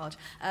free card.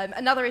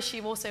 Another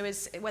issue also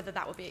is whether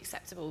that would be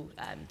acceptable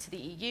to the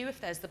EU,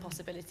 if there's the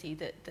possibility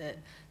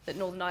that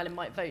Northern Ireland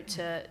might vote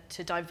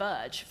to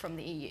diverge from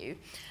the EU.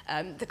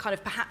 The kind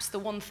of perhaps the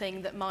one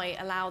thing that might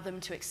allow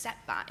them to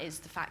accept that is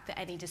the fact that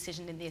any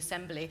decision in the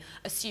Assembly,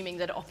 assuming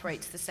that it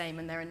operates the same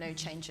and there are no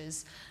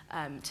changes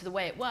to the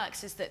way it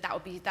works, is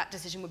that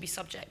decision would be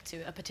subject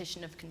to a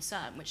petition of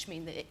concern, which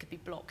means that it could be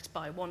blocked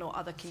by one or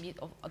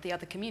the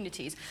other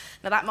communities.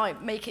 Now that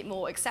might make it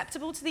more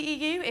acceptable to the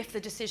EU if the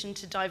decision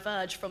to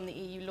diverge from the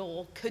EU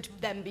law could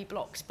then be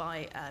blocked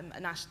by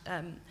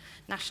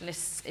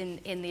nationalists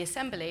in the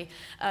Assembly.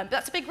 But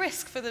that's a big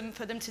risk for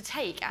them to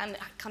take, and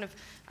kind of,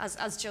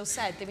 as Jill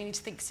said, we need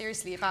to think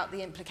seriously about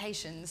the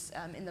implications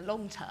in the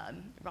long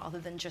term rather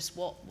than just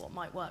what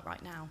might work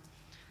right now.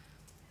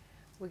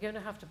 We're going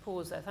to have to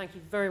pause there. Thank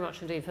you very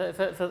much indeed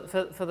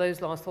for those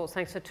last thoughts.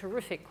 Thanks for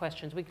terrific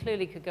questions. We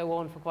clearly could go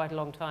on for quite a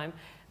long time.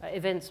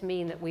 Events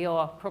mean that we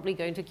are probably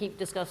going to keep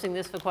discussing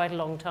this for quite a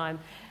long time,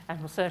 and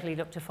we'll certainly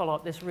look to follow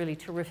up this really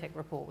terrific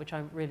report, which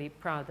I'm really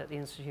proud that the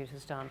Institute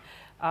has done.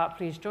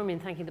 Please join me in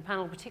thanking the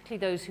panel, particularly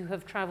those who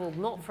have travelled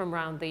not from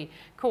round the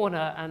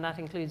corner, and that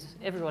includes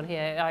everyone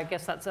here. I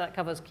guess that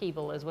covers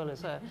Keble as well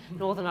as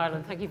Northern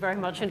Ireland. Thank you very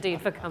much indeed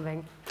for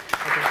coming.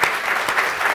 Thank you.